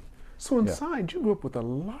promoting. So inside, you grew up with a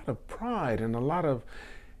lot of pride and a lot of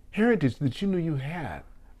heritage that you knew you had.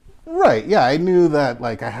 Right. Yeah, I knew that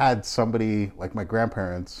like I had somebody like my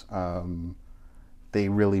grandparents. They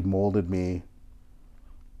really molded me.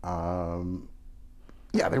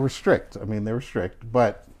 Yeah, they were strict. I mean, they were strict,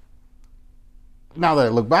 but now that I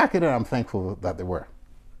look back at it, I'm thankful that they were.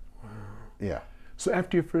 Wow. Yeah. So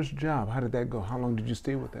after your first job, how did that go? How long did you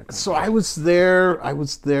stay with that company? So I was there.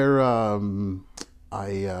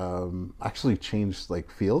 I actually changed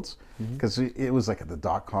like fields because it was like at the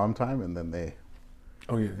 .com time, and then they.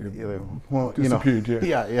 Oh yeah. Well, disappeared,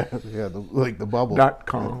 yeah. Like the bubble.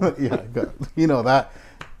 .com. Yeah, that,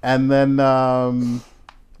 and then.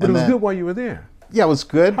 But it was good while you were there. Yeah, it was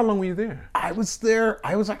good. How long were you there? I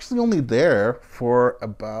was actually only there for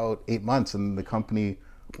about 8 months, and the company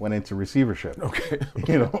went into receivership. Okay.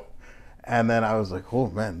 And then I was like, oh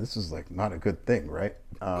man, this is like not a good thing, right?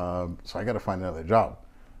 So I got to find another job,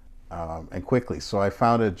 and quickly. So I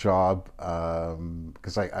found a job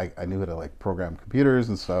because I knew how to like program computers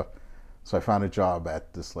and stuff. So I found a job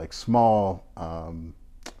at this like small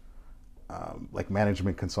like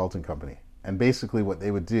management consulting company. And basically what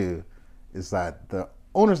they would do is that the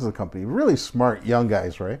owners of the company, really smart young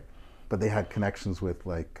guys, right? But they had connections with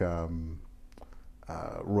like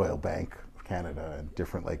Royal Bank of Canada and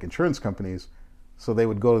different like insurance companies. So they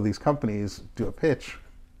would go to these companies, do a pitch,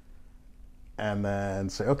 and then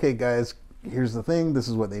say, okay, guys, here's the thing. This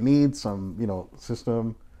is what they need, some,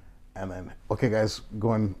 system. And then, okay, guys,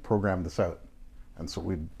 go and program this out. And so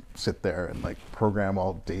we'd sit there and like program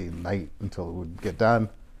all day and night until it would get done.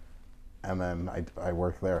 And then I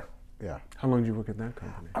worked there. Yeah. How long did you work at that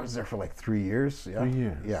company? I was there for like 3 years. Yeah. 3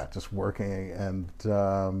 years. Yeah, just working.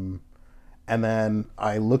 And then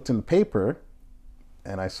I looked in the paper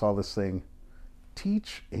and I saw this thing,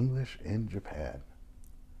 Teach English in Japan.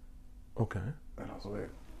 Okay. And I was like,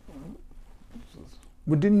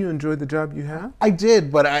 well, didn't you enjoy the job you had? I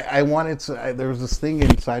did, but I wanted to, there was this thing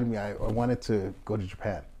inside me, I wanted to go to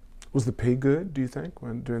Japan. Was the pay good, do you think,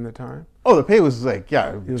 during that time? Oh, the pay was like,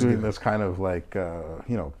 doing good. this kind of like,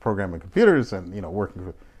 programming computers and, working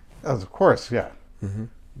with, of course, yeah. Mm-hmm.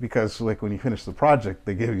 Because like when you finish the project,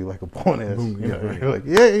 they give you like a bonus. Boom, right. You're like,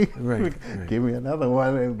 yay, right. Give me another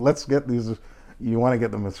one, and let's get these. You want to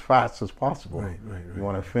get them as fast as possible. Right. You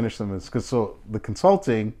want to finish them because so the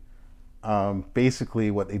consulting, basically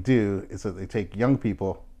what they do is that they take young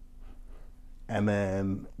people, and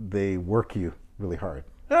then they work you really hard.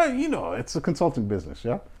 It's a consulting business,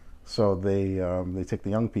 yeah. So they take the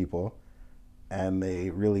young people, and they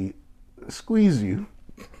really squeeze you.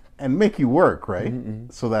 And make you work, right?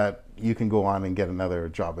 Mm-hmm. So that you can go on and get another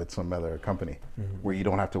job at some other company where you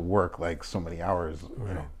don't have to work like so many hours,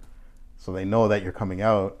 Right. So they know that you're coming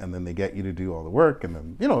out, and then they get you to do all the work, and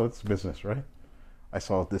then, it's business, right? I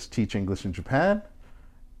saw this Teach English in Japan,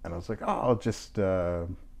 and I was like, I'll just, I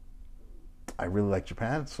really like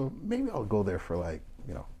Japan, so maybe I'll go there for like,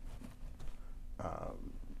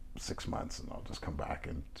 6 months, and I'll just come back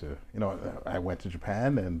and, I went to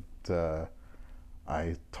Japan, and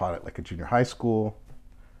I taught at like a junior high school,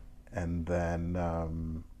 And then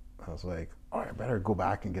I was like, oh, I better go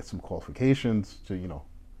back and get some qualifications to,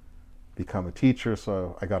 become a teacher.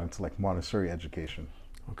 So I got into like Montessori education.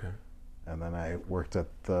 Okay. And then I worked at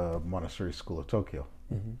the Montessori School of Tokyo.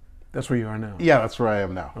 Mm-hmm. That's where you are now? Yeah, that's where I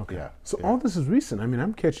am now. Okay. Yeah. So yeah. all this is recent. I mean,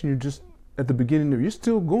 I'm catching you just at the beginning of, you're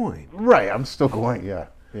still going. Right, I'm still going, yeah.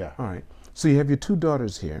 All right. So you have your two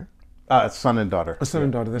daughters here. Son and daughter. A son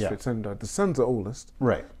and daughter, that's yeah. right, son and daughter. The son's the oldest.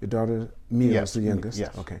 Right. Your daughter, Mia, Yes, is the youngest.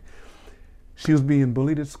 yes. Okay. She was being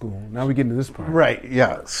bullied at school. Now we get into this part. Right,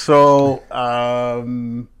 yeah. So,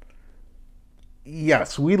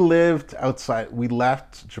 yes, we lived outside. We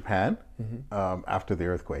left Japan after the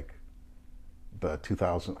earthquake, the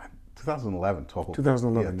 2011, Toho.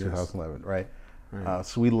 2011, yeah, yes. 2011, right? Right.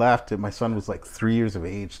 So we left, and my son was like 3 years of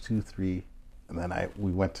age, 2, 3. And then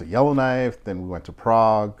we went to Yellowknife, then we went to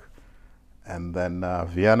Prague, and then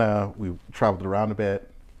Vienna. We traveled around a bit.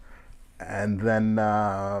 And then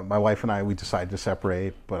my wife and we decided to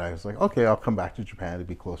separate, but I was like, okay, I'll come back to Japan to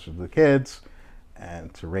be closer to the kids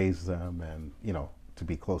and to raise them and, to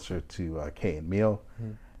be closer to Kay and Mio.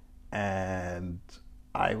 And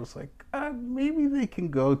I was like, maybe they can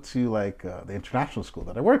go to like the international school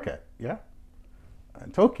that I work at, yeah,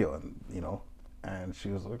 in Tokyo, and, and she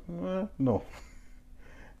was like, no,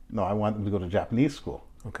 I want them to go to Japanese school.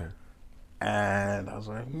 Okay. And I was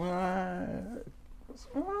like,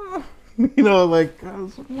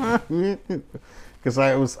 because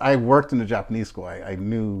I worked in the Japanese school. I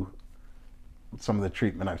knew some of the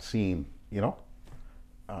treatment I've seen,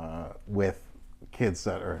 with kids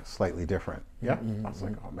that are slightly different. Yeah. I was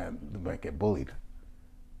like, oh man, they might get bullied.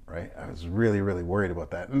 Right. I was really, really worried about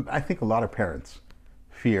that. And I think a lot of parents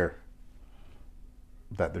fear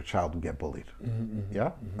that their child will get bullied.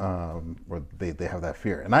 Yeah. Or they have that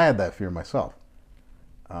fear. And I had that fear myself.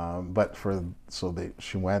 But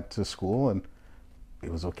she went to school and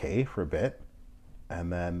it was okay for a bit.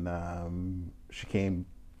 And then she came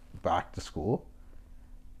back to school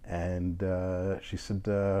and she said,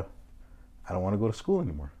 I don't want to go to school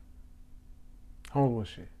anymore. How old was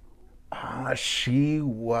she?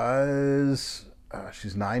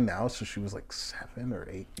 She's 9 now, so she was like 7 or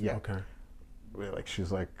 8. Yeah. Okay. Like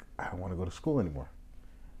she's like, I don't want to go to school anymore.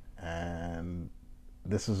 And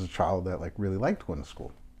this is a child that like really liked going to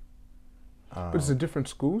school. But it's a different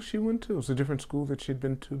school she went to? It was a different school that she'd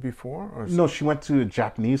been to before? Or no, she went to a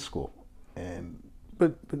Japanese school. And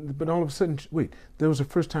But all of a sudden, wait, there was her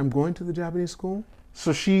first time going to the Japanese school?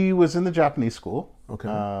 so she was in the Japanese school. Okay.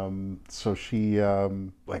 So she,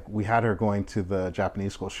 we had her going to the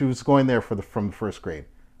Japanese school. She was going there from the first grade.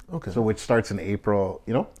 Okay. So which starts in April,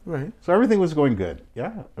 Right. So everything was going good.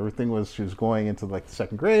 Yeah. She was going into like the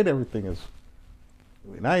second grade. Everything is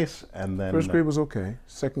really nice. And then First grade was okay.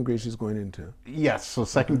 Second grade she's going into. yes. So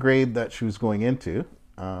second grade that she was going into,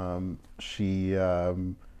 she's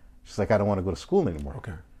like, I don't want to go to school anymore.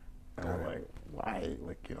 Okay. And I'm like, why?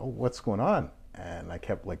 Like, what's going on? And I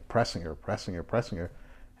kept like pressing her.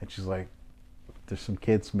 And she's like, there's some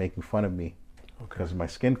kids making fun of me because of my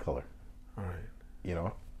skin color. All right.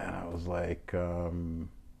 And I was like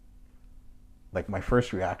my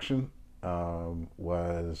first reaction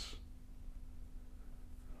was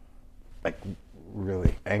like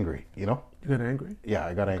really angry, You got angry? Yeah,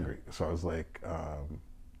 I got angry. So I was like,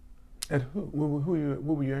 At who? What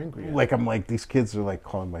were you angry at? like, I'm like, these kids are like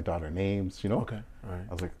calling my daughter names, Okay. All right.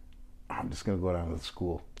 I was like, I'm just going to go down to the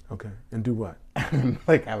school Okay. And do what? and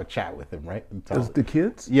like have a chat with him, right? And tell The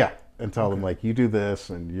kids? yeah, and tell them like, you do this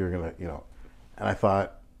and you're going to, and I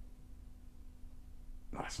thought,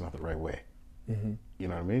 no, that's not the right way. Mm-hmm. You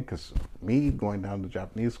know what I mean? Because me going down to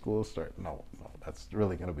Japanese school, no, that's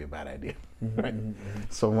really going to be a bad idea, right?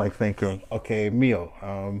 So I'm like thinking, okay,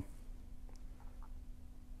 Mio,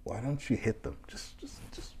 why don't you hit them? Just.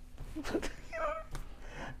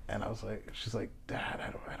 And I was like, she's like, Dad,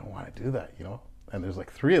 I don't want to do that, And there's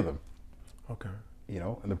like 3 of them, Okay.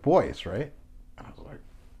 and they're boys, right? And I was like,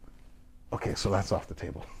 okay, so that's off the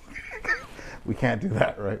table. We can't do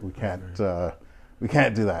that, right? We can't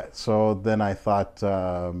do that. So then I thought,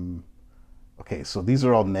 okay, so these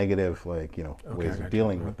are all negative, like, ways of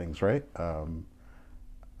dealing with things, right? And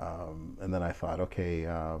then I thought, okay,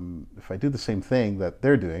 if I do the same thing that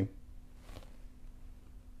they're doing,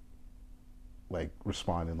 like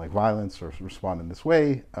respond in like violence or respond in this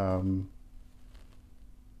way, I'm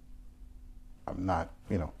not,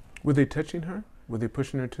 Were they touching her? Were they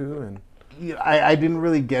pushing her too? And I didn't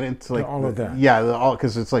really get into like all of that. Yeah, all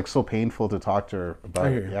because it's like so painful to talk to her about I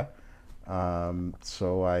it. hear you. Yeah.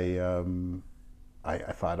 So I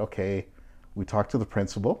thought, okay, we talked to the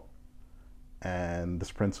principal, and this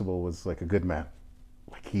principal was like a good man.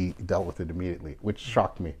 Like he dealt with it immediately, which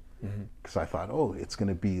shocked me. because I thought, oh, it's going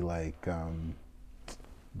to be like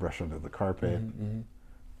brush under the carpet.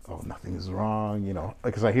 Oh, nothing is wrong, you know,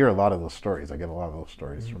 because I hear a lot of those stories. I get a lot of those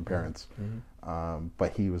stories from parents.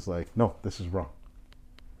 But he was like, no, this is wrong.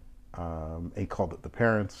 He called it the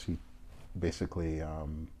parents. He basically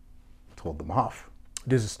told them off.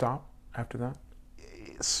 Did it stop after that?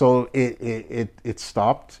 So it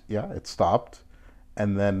stopped. Yeah, it stopped.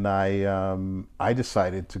 And then I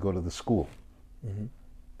decided to go to the school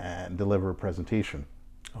and deliver a presentation.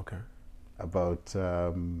 Okay. About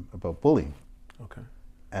bullying. Okay.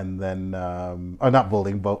 And then, not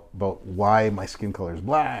bullying, but why my skin color is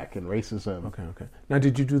black and racism. Okay, okay. Now,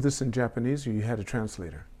 did you do this in Japanese, or you had a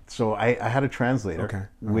translator? So I had a translator, okay,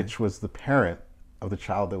 which was the parent of the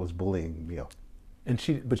child that was bullying Neil. And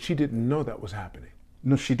but she didn't know that was happening.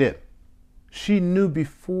 No, she did. She knew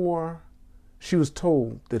before she was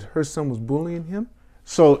told that her son was bullying him?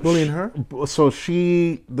 So bullying her? So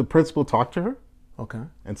the principal talked to her. Okay.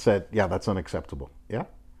 And said, yeah, that's unacceptable. Yeah.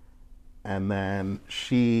 And then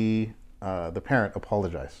the parent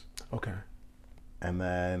apologized. Okay. And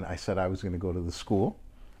then I said I was going to go to the school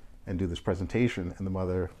and do this presentation. And the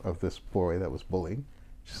mother of this boy that was bullying,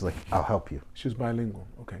 she's like, I'll help you. She was bilingual.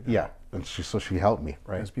 Okay. Yeah. And she helped me,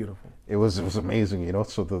 right? That's beautiful. It was amazing, you know.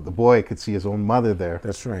 So the boy could see his own mother there.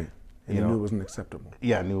 That's right. And he knew it wasn't acceptable.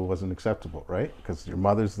 Yeah, I knew it wasn't acceptable, right? Because your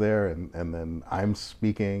mother's there, and then I'm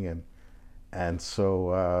speaking, and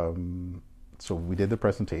so so we did the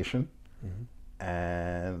presentation.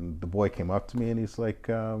 And the boy came up to me and he's like,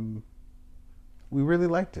 we really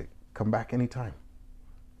liked it. Come back anytime.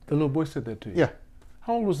 The little boy said that to you? Yeah.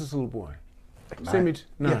 How old was this little boy? Like Same age?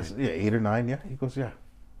 9? Yes, yeah, 8 or 9, yeah. He goes, yeah.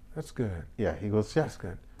 That's good. Yeah, he goes, yeah. That's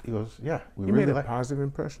good. He goes, yeah, we you really made a like positive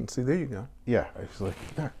impression. See, there you go. Yeah, I was like,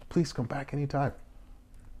 yeah, please come back anytime.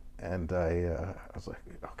 And I was like,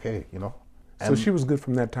 okay, you know. So she was good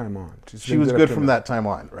from that time on. She was good from that time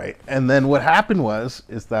on, right? And then what happened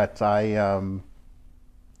is that I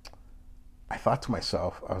thought to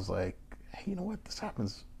myself, I was like, hey, you know what? This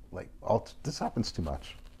happens this happens too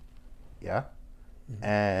much. Yeah.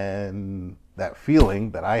 And that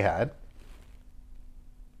feeling that I had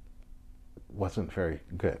wasn't very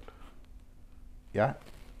good. Yeah.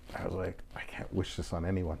 I was like, I can't wish this on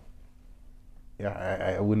anyone.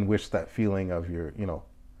 Yeah, I wouldn't wish that feeling of your, you know,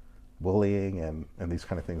 bullying and these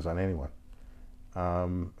kind of things on anyone.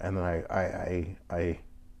 And then I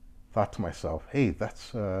thought to myself, hey,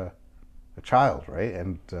 that's a child, right?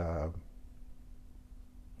 And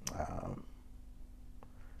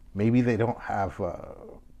maybe they don't have a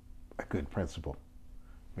good principal.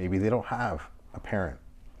 Maybe they don't have a parent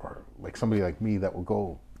or like somebody like me that will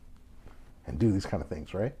go and do these kind of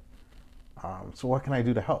things, right? So what can I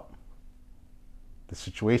do to help the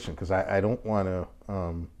situation? Because I don't want to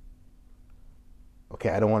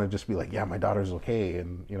I don't want to just be like, yeah, my daughter's okay,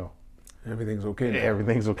 and you know, everything's okay now.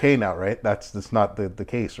 Everything's okay now, right? That's not the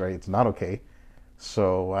case, right? It's not okay.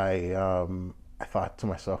 So I thought to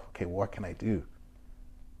myself, okay, what can I do?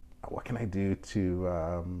 What can I do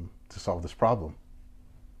to solve this problem?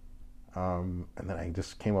 And then I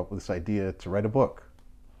just came up with this idea to write a book,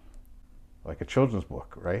 like a children's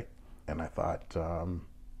book, right? And I thought, I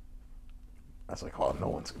was like, oh, no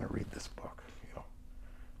one's going to read this book.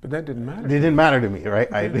 But that didn't matter. It didn't matter to me,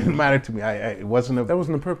 right? It didn't matter to me. It wasn't that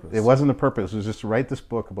wasn't the purpose. It wasn't the purpose. It was just to write this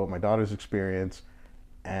book about my daughter's experience,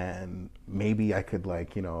 and maybe I could,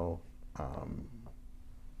 like, you know,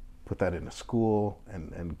 put that in a school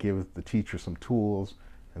and give the teacher some tools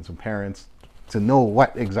and some parents to know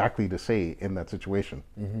what exactly to say in that situation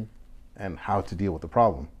and how to deal with the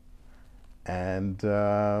problem. And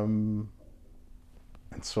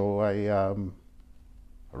so I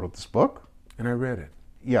wrote this book. And I read it.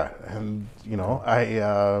 Yeah, and you know,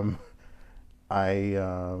 I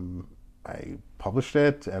published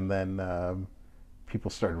it, and then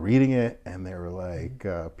people started reading it, and they were like,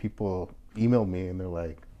 people emailed me, and they're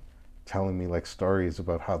like, telling me like stories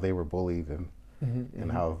about how they were bullied, and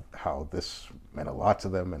how this meant a lot to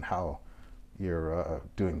them, and how you're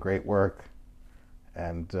doing great work,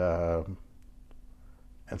 and so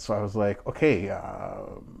I was like, okay.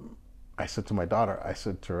 I said to my daughter, I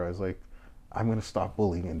was like, I'm going to stop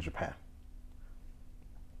bullying in Japan.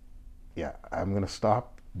 Yeah, I'm going to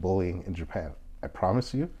stop bullying in Japan. I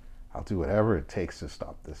promise you, I'll do whatever it takes to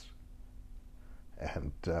stop this.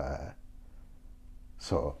 And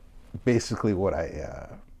so basically what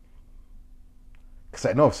because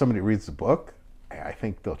I know if somebody reads the book, I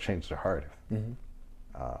think they'll change their heart.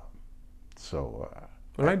 Well,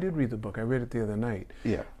 I did read the book. I read it the other night.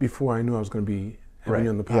 Yeah. Before I knew I was going to be having you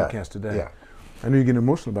on the podcast today. Yeah. I know you get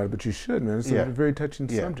emotional about it, but you should, man. It's Yeah. a very touching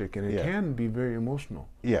Yeah. subject, and it Yeah. can be very emotional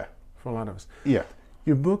Yeah. for a lot of us. Yeah.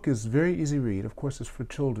 Your book is very easy to read. Of course, it's for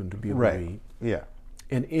children to be able to Right. read, Yeah.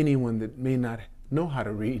 and anyone that may not know how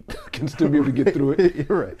to read can still be able to get through it.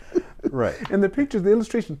 You're right. Right. And the pictures, the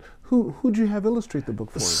illustration. Who'd you have illustrate the book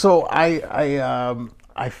for you? So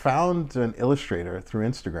I found an illustrator through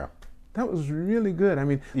Instagram. That was really good. I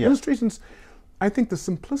mean, Yeah. illustrations. I think the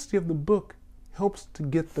simplicity of the book helps to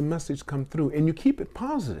get the message come through, and you keep it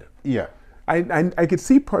positive. Yeah. I could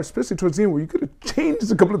see parts, especially towards the end, where you could have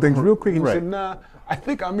changed a couple of things real quick, and Right. you said, "Nah, I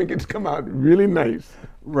think I'll make it come out really nice,"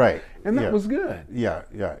 Right. and that Yeah. was good. Yeah.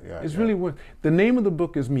 Yeah. Yeah. It's yeah. really worth. The name of the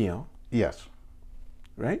book is Miel, Yes.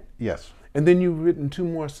 right? Yes. And then you've written 2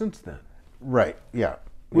 more since then. Right. Yeah.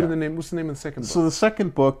 What yeah. are the name? What's the name of the second book? So the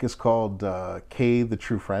second book is called Kay the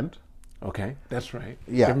True Friend, Okay, that's right.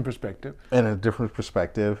 Yeah. Different perspective. and a different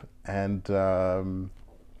perspective. And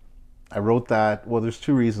I wrote that. Well, there's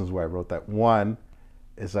 2 reasons why I wrote that. One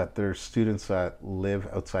is that there's students that live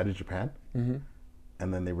outside of Japan,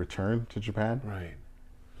 and then they return to Japan, Right.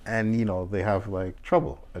 and they have like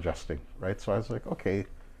trouble adjusting, right? So I was like, okay,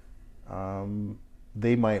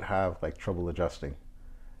 they might have like trouble adjusting,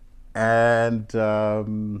 and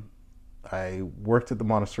I worked at the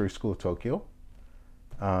Montessori School of Tokyo,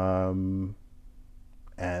 and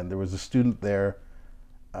there was a student there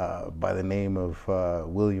by the name of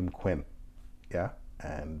William Quinn, yeah,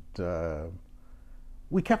 and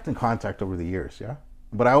we kept in contact over the years, yeah,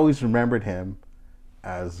 but I always remembered him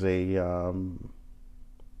as a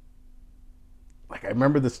like I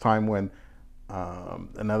remember this time when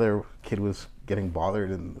another kid was getting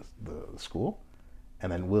bothered in the school,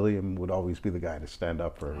 and then William would always be the guy to stand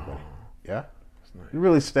up for everybody. Yeah, nice. he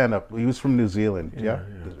really stand up. He was from New Zealand, Yeah, yeah,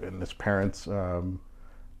 and his parents were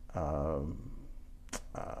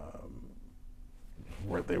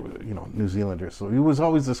they were New Zealanders, so he was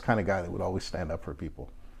always this kind of guy that would always stand up for people.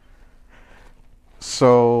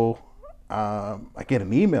 So I get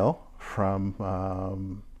an email from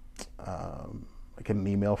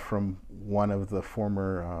one of the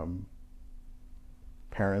former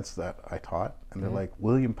parents that I taught, and they're like,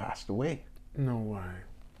 William passed away No way.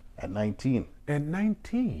 at 19. At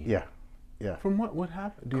 19. Yeah, yeah. From what? What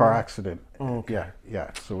happened? Do you Car know? accident. Oh, okay. Yeah,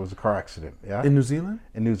 yeah. So it was a car accident. Yeah, In New Zealand?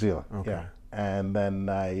 in New Zealand. Okay. Yeah, and then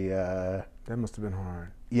That must have been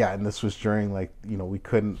hard. yeah, and this was during like we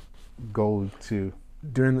couldn't go to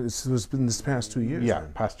During this was been this past 2 years. yeah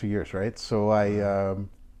then. past 2 years, right? So I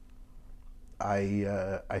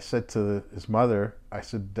said to his mother, I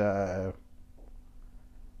said the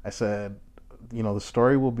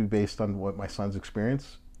story will be based on what my son's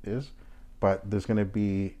experience is, but there's going to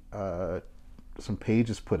be some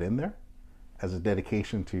pages put in there as a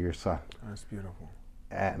dedication to your son. That's beautiful.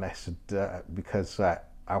 And I said, because I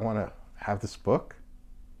want to have this book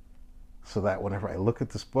so that whenever I look at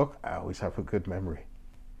this book, I always have a good memory.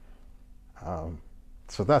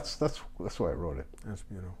 So that's why I wrote it. That's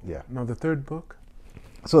beautiful. Yeah. Now the third book.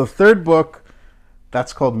 So the third book,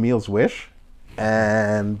 that's called Miel's Wish,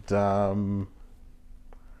 and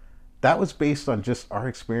that was based on just our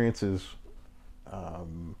experiences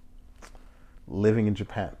living in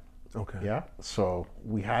Japan. Okay. Yeah. So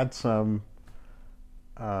we had some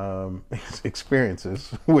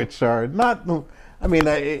experiences which are not. I mean,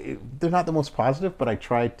 they're not the most positive, but I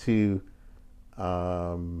tried to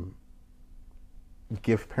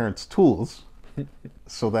give parents tools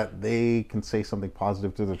so that they can say something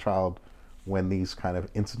positive to their child when these kind of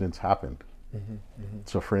incidents happened.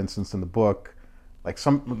 So, for instance, in the book, like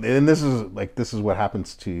this is what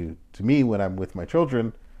happens to me when I'm with my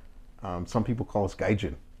children. Some people call us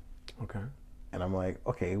gaijin. Okay. And I'm like,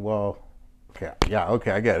 okay, well,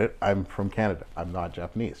 okay, I get it. I'm from Canada. I'm not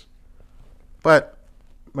Japanese. But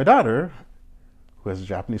my daughter, who has a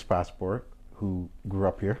Japanese passport, who grew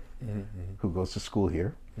up here, who goes to school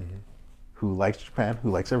here, who likes Japan,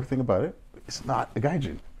 who likes everything about it, is not a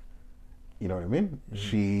gaijin. You know what I mean?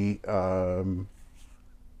 She's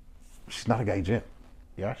not a gaijin.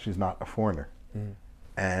 Yeah, she's not a foreigner.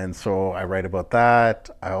 And so I write about that.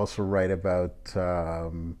 I also write about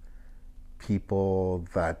people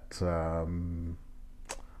that,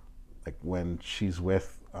 like when she's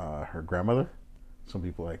with her grandmother, some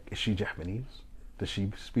people are like, is she Japanese? Does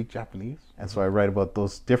she speak Japanese? And so I write about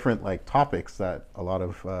those different like topics that a lot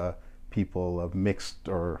of people of mixed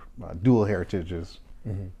or dual heritages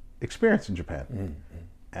experience in Japan.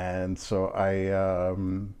 And so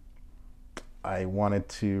I wanted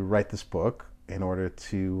to write this book in order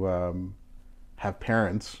to have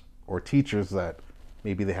parents or teachers that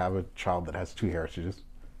maybe they have a child that has 2 heritages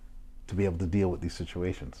to be able to deal with these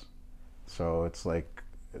situations. So it's like,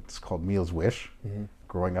 it's called Meal's Wish,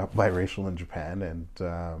 growing up biracial in Japan, and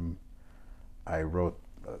I wrote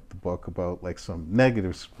the book about like some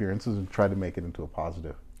negative experiences and tried to make it into a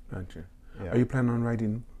positive. Gotcha. Yeah. Are you planning on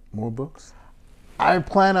writing more books? I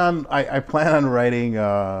plan on writing.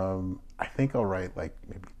 I think I'll write like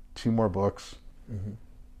maybe 2 more books,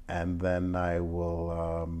 and then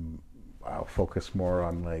I'll focus more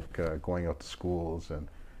on like going out to schools and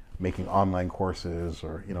making online courses,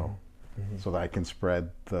 or so that I can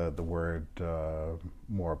spread the word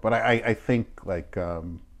more. But I think like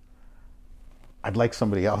I'd like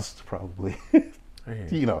somebody else to probably,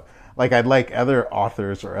 like I'd like other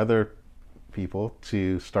authors or other people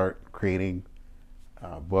to start creating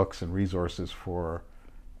books and resources for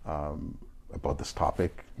about this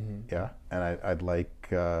topic, yeah. And I'd like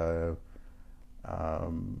to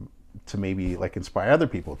maybe like inspire other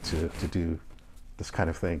people to do this kind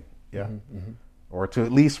of thing, yeah, or to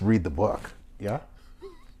at least read the book, yeah.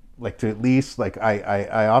 Like to at least like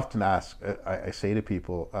I often ask, I say to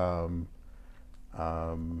people,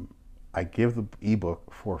 I give the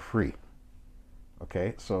ebook for free.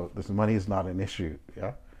 Okay, so this money is not an issue,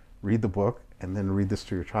 yeah. Read the book and then read this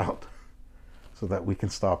to your child, so that we can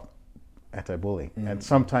stop anti-bullying. And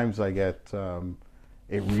sometimes I get,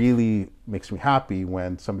 it really makes me happy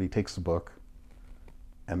when somebody takes the book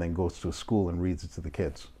and then goes to a school and reads it to the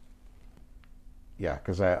kids. Yeah,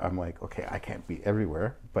 because I'm like, okay, I can't be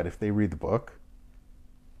everywhere, but if they read the book,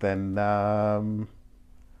 then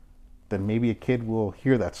maybe a kid will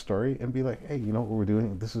hear that story and be like, hey, you know what we're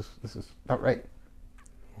doing? This is not right.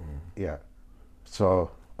 Yeah.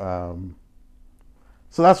 So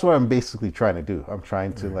so that's what I'm basically trying to do. I'm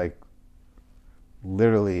trying to like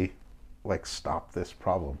literally like stop this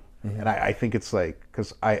problem. And I think it's like,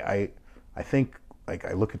 because I think like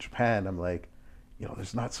I look at Japan, I'm like,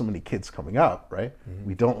 there's not so many kids coming up, right?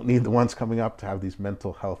 We don't need the ones coming up to have these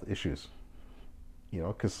mental health issues,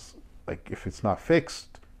 because like if it's not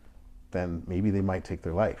fixed, then maybe they might take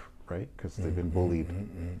their life, right? Because they've been bullied.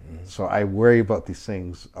 So I worry about these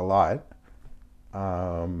things a lot.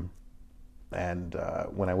 And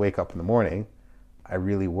when I wake up in the morning, I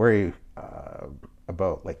really worry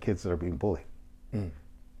about like kids that are being bullied.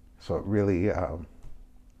 So it really,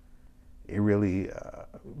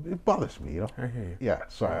 it bothers me, I hear you. Yeah.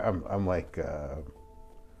 So I'm like,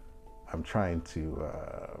 I'm trying to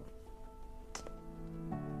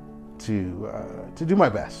do my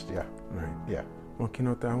best. Yeah. Right. Yeah. Well,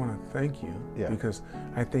 Kinota, I want to thank you, Yeah. because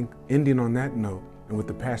I think ending on that note and with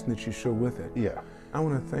the passion that you show with it, Yeah. I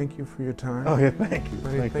want to thank you for your time. Oh yeah, thank you.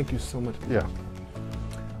 Buddy, thank you so much. Yeah.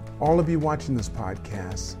 All of you watching this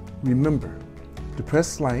podcast, remember to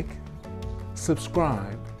press like,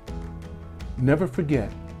 subscribe, never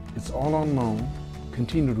forget, it's all on loan,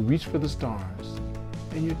 continue to reach for the stars,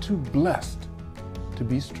 and you're too blessed to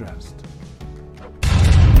be stressed.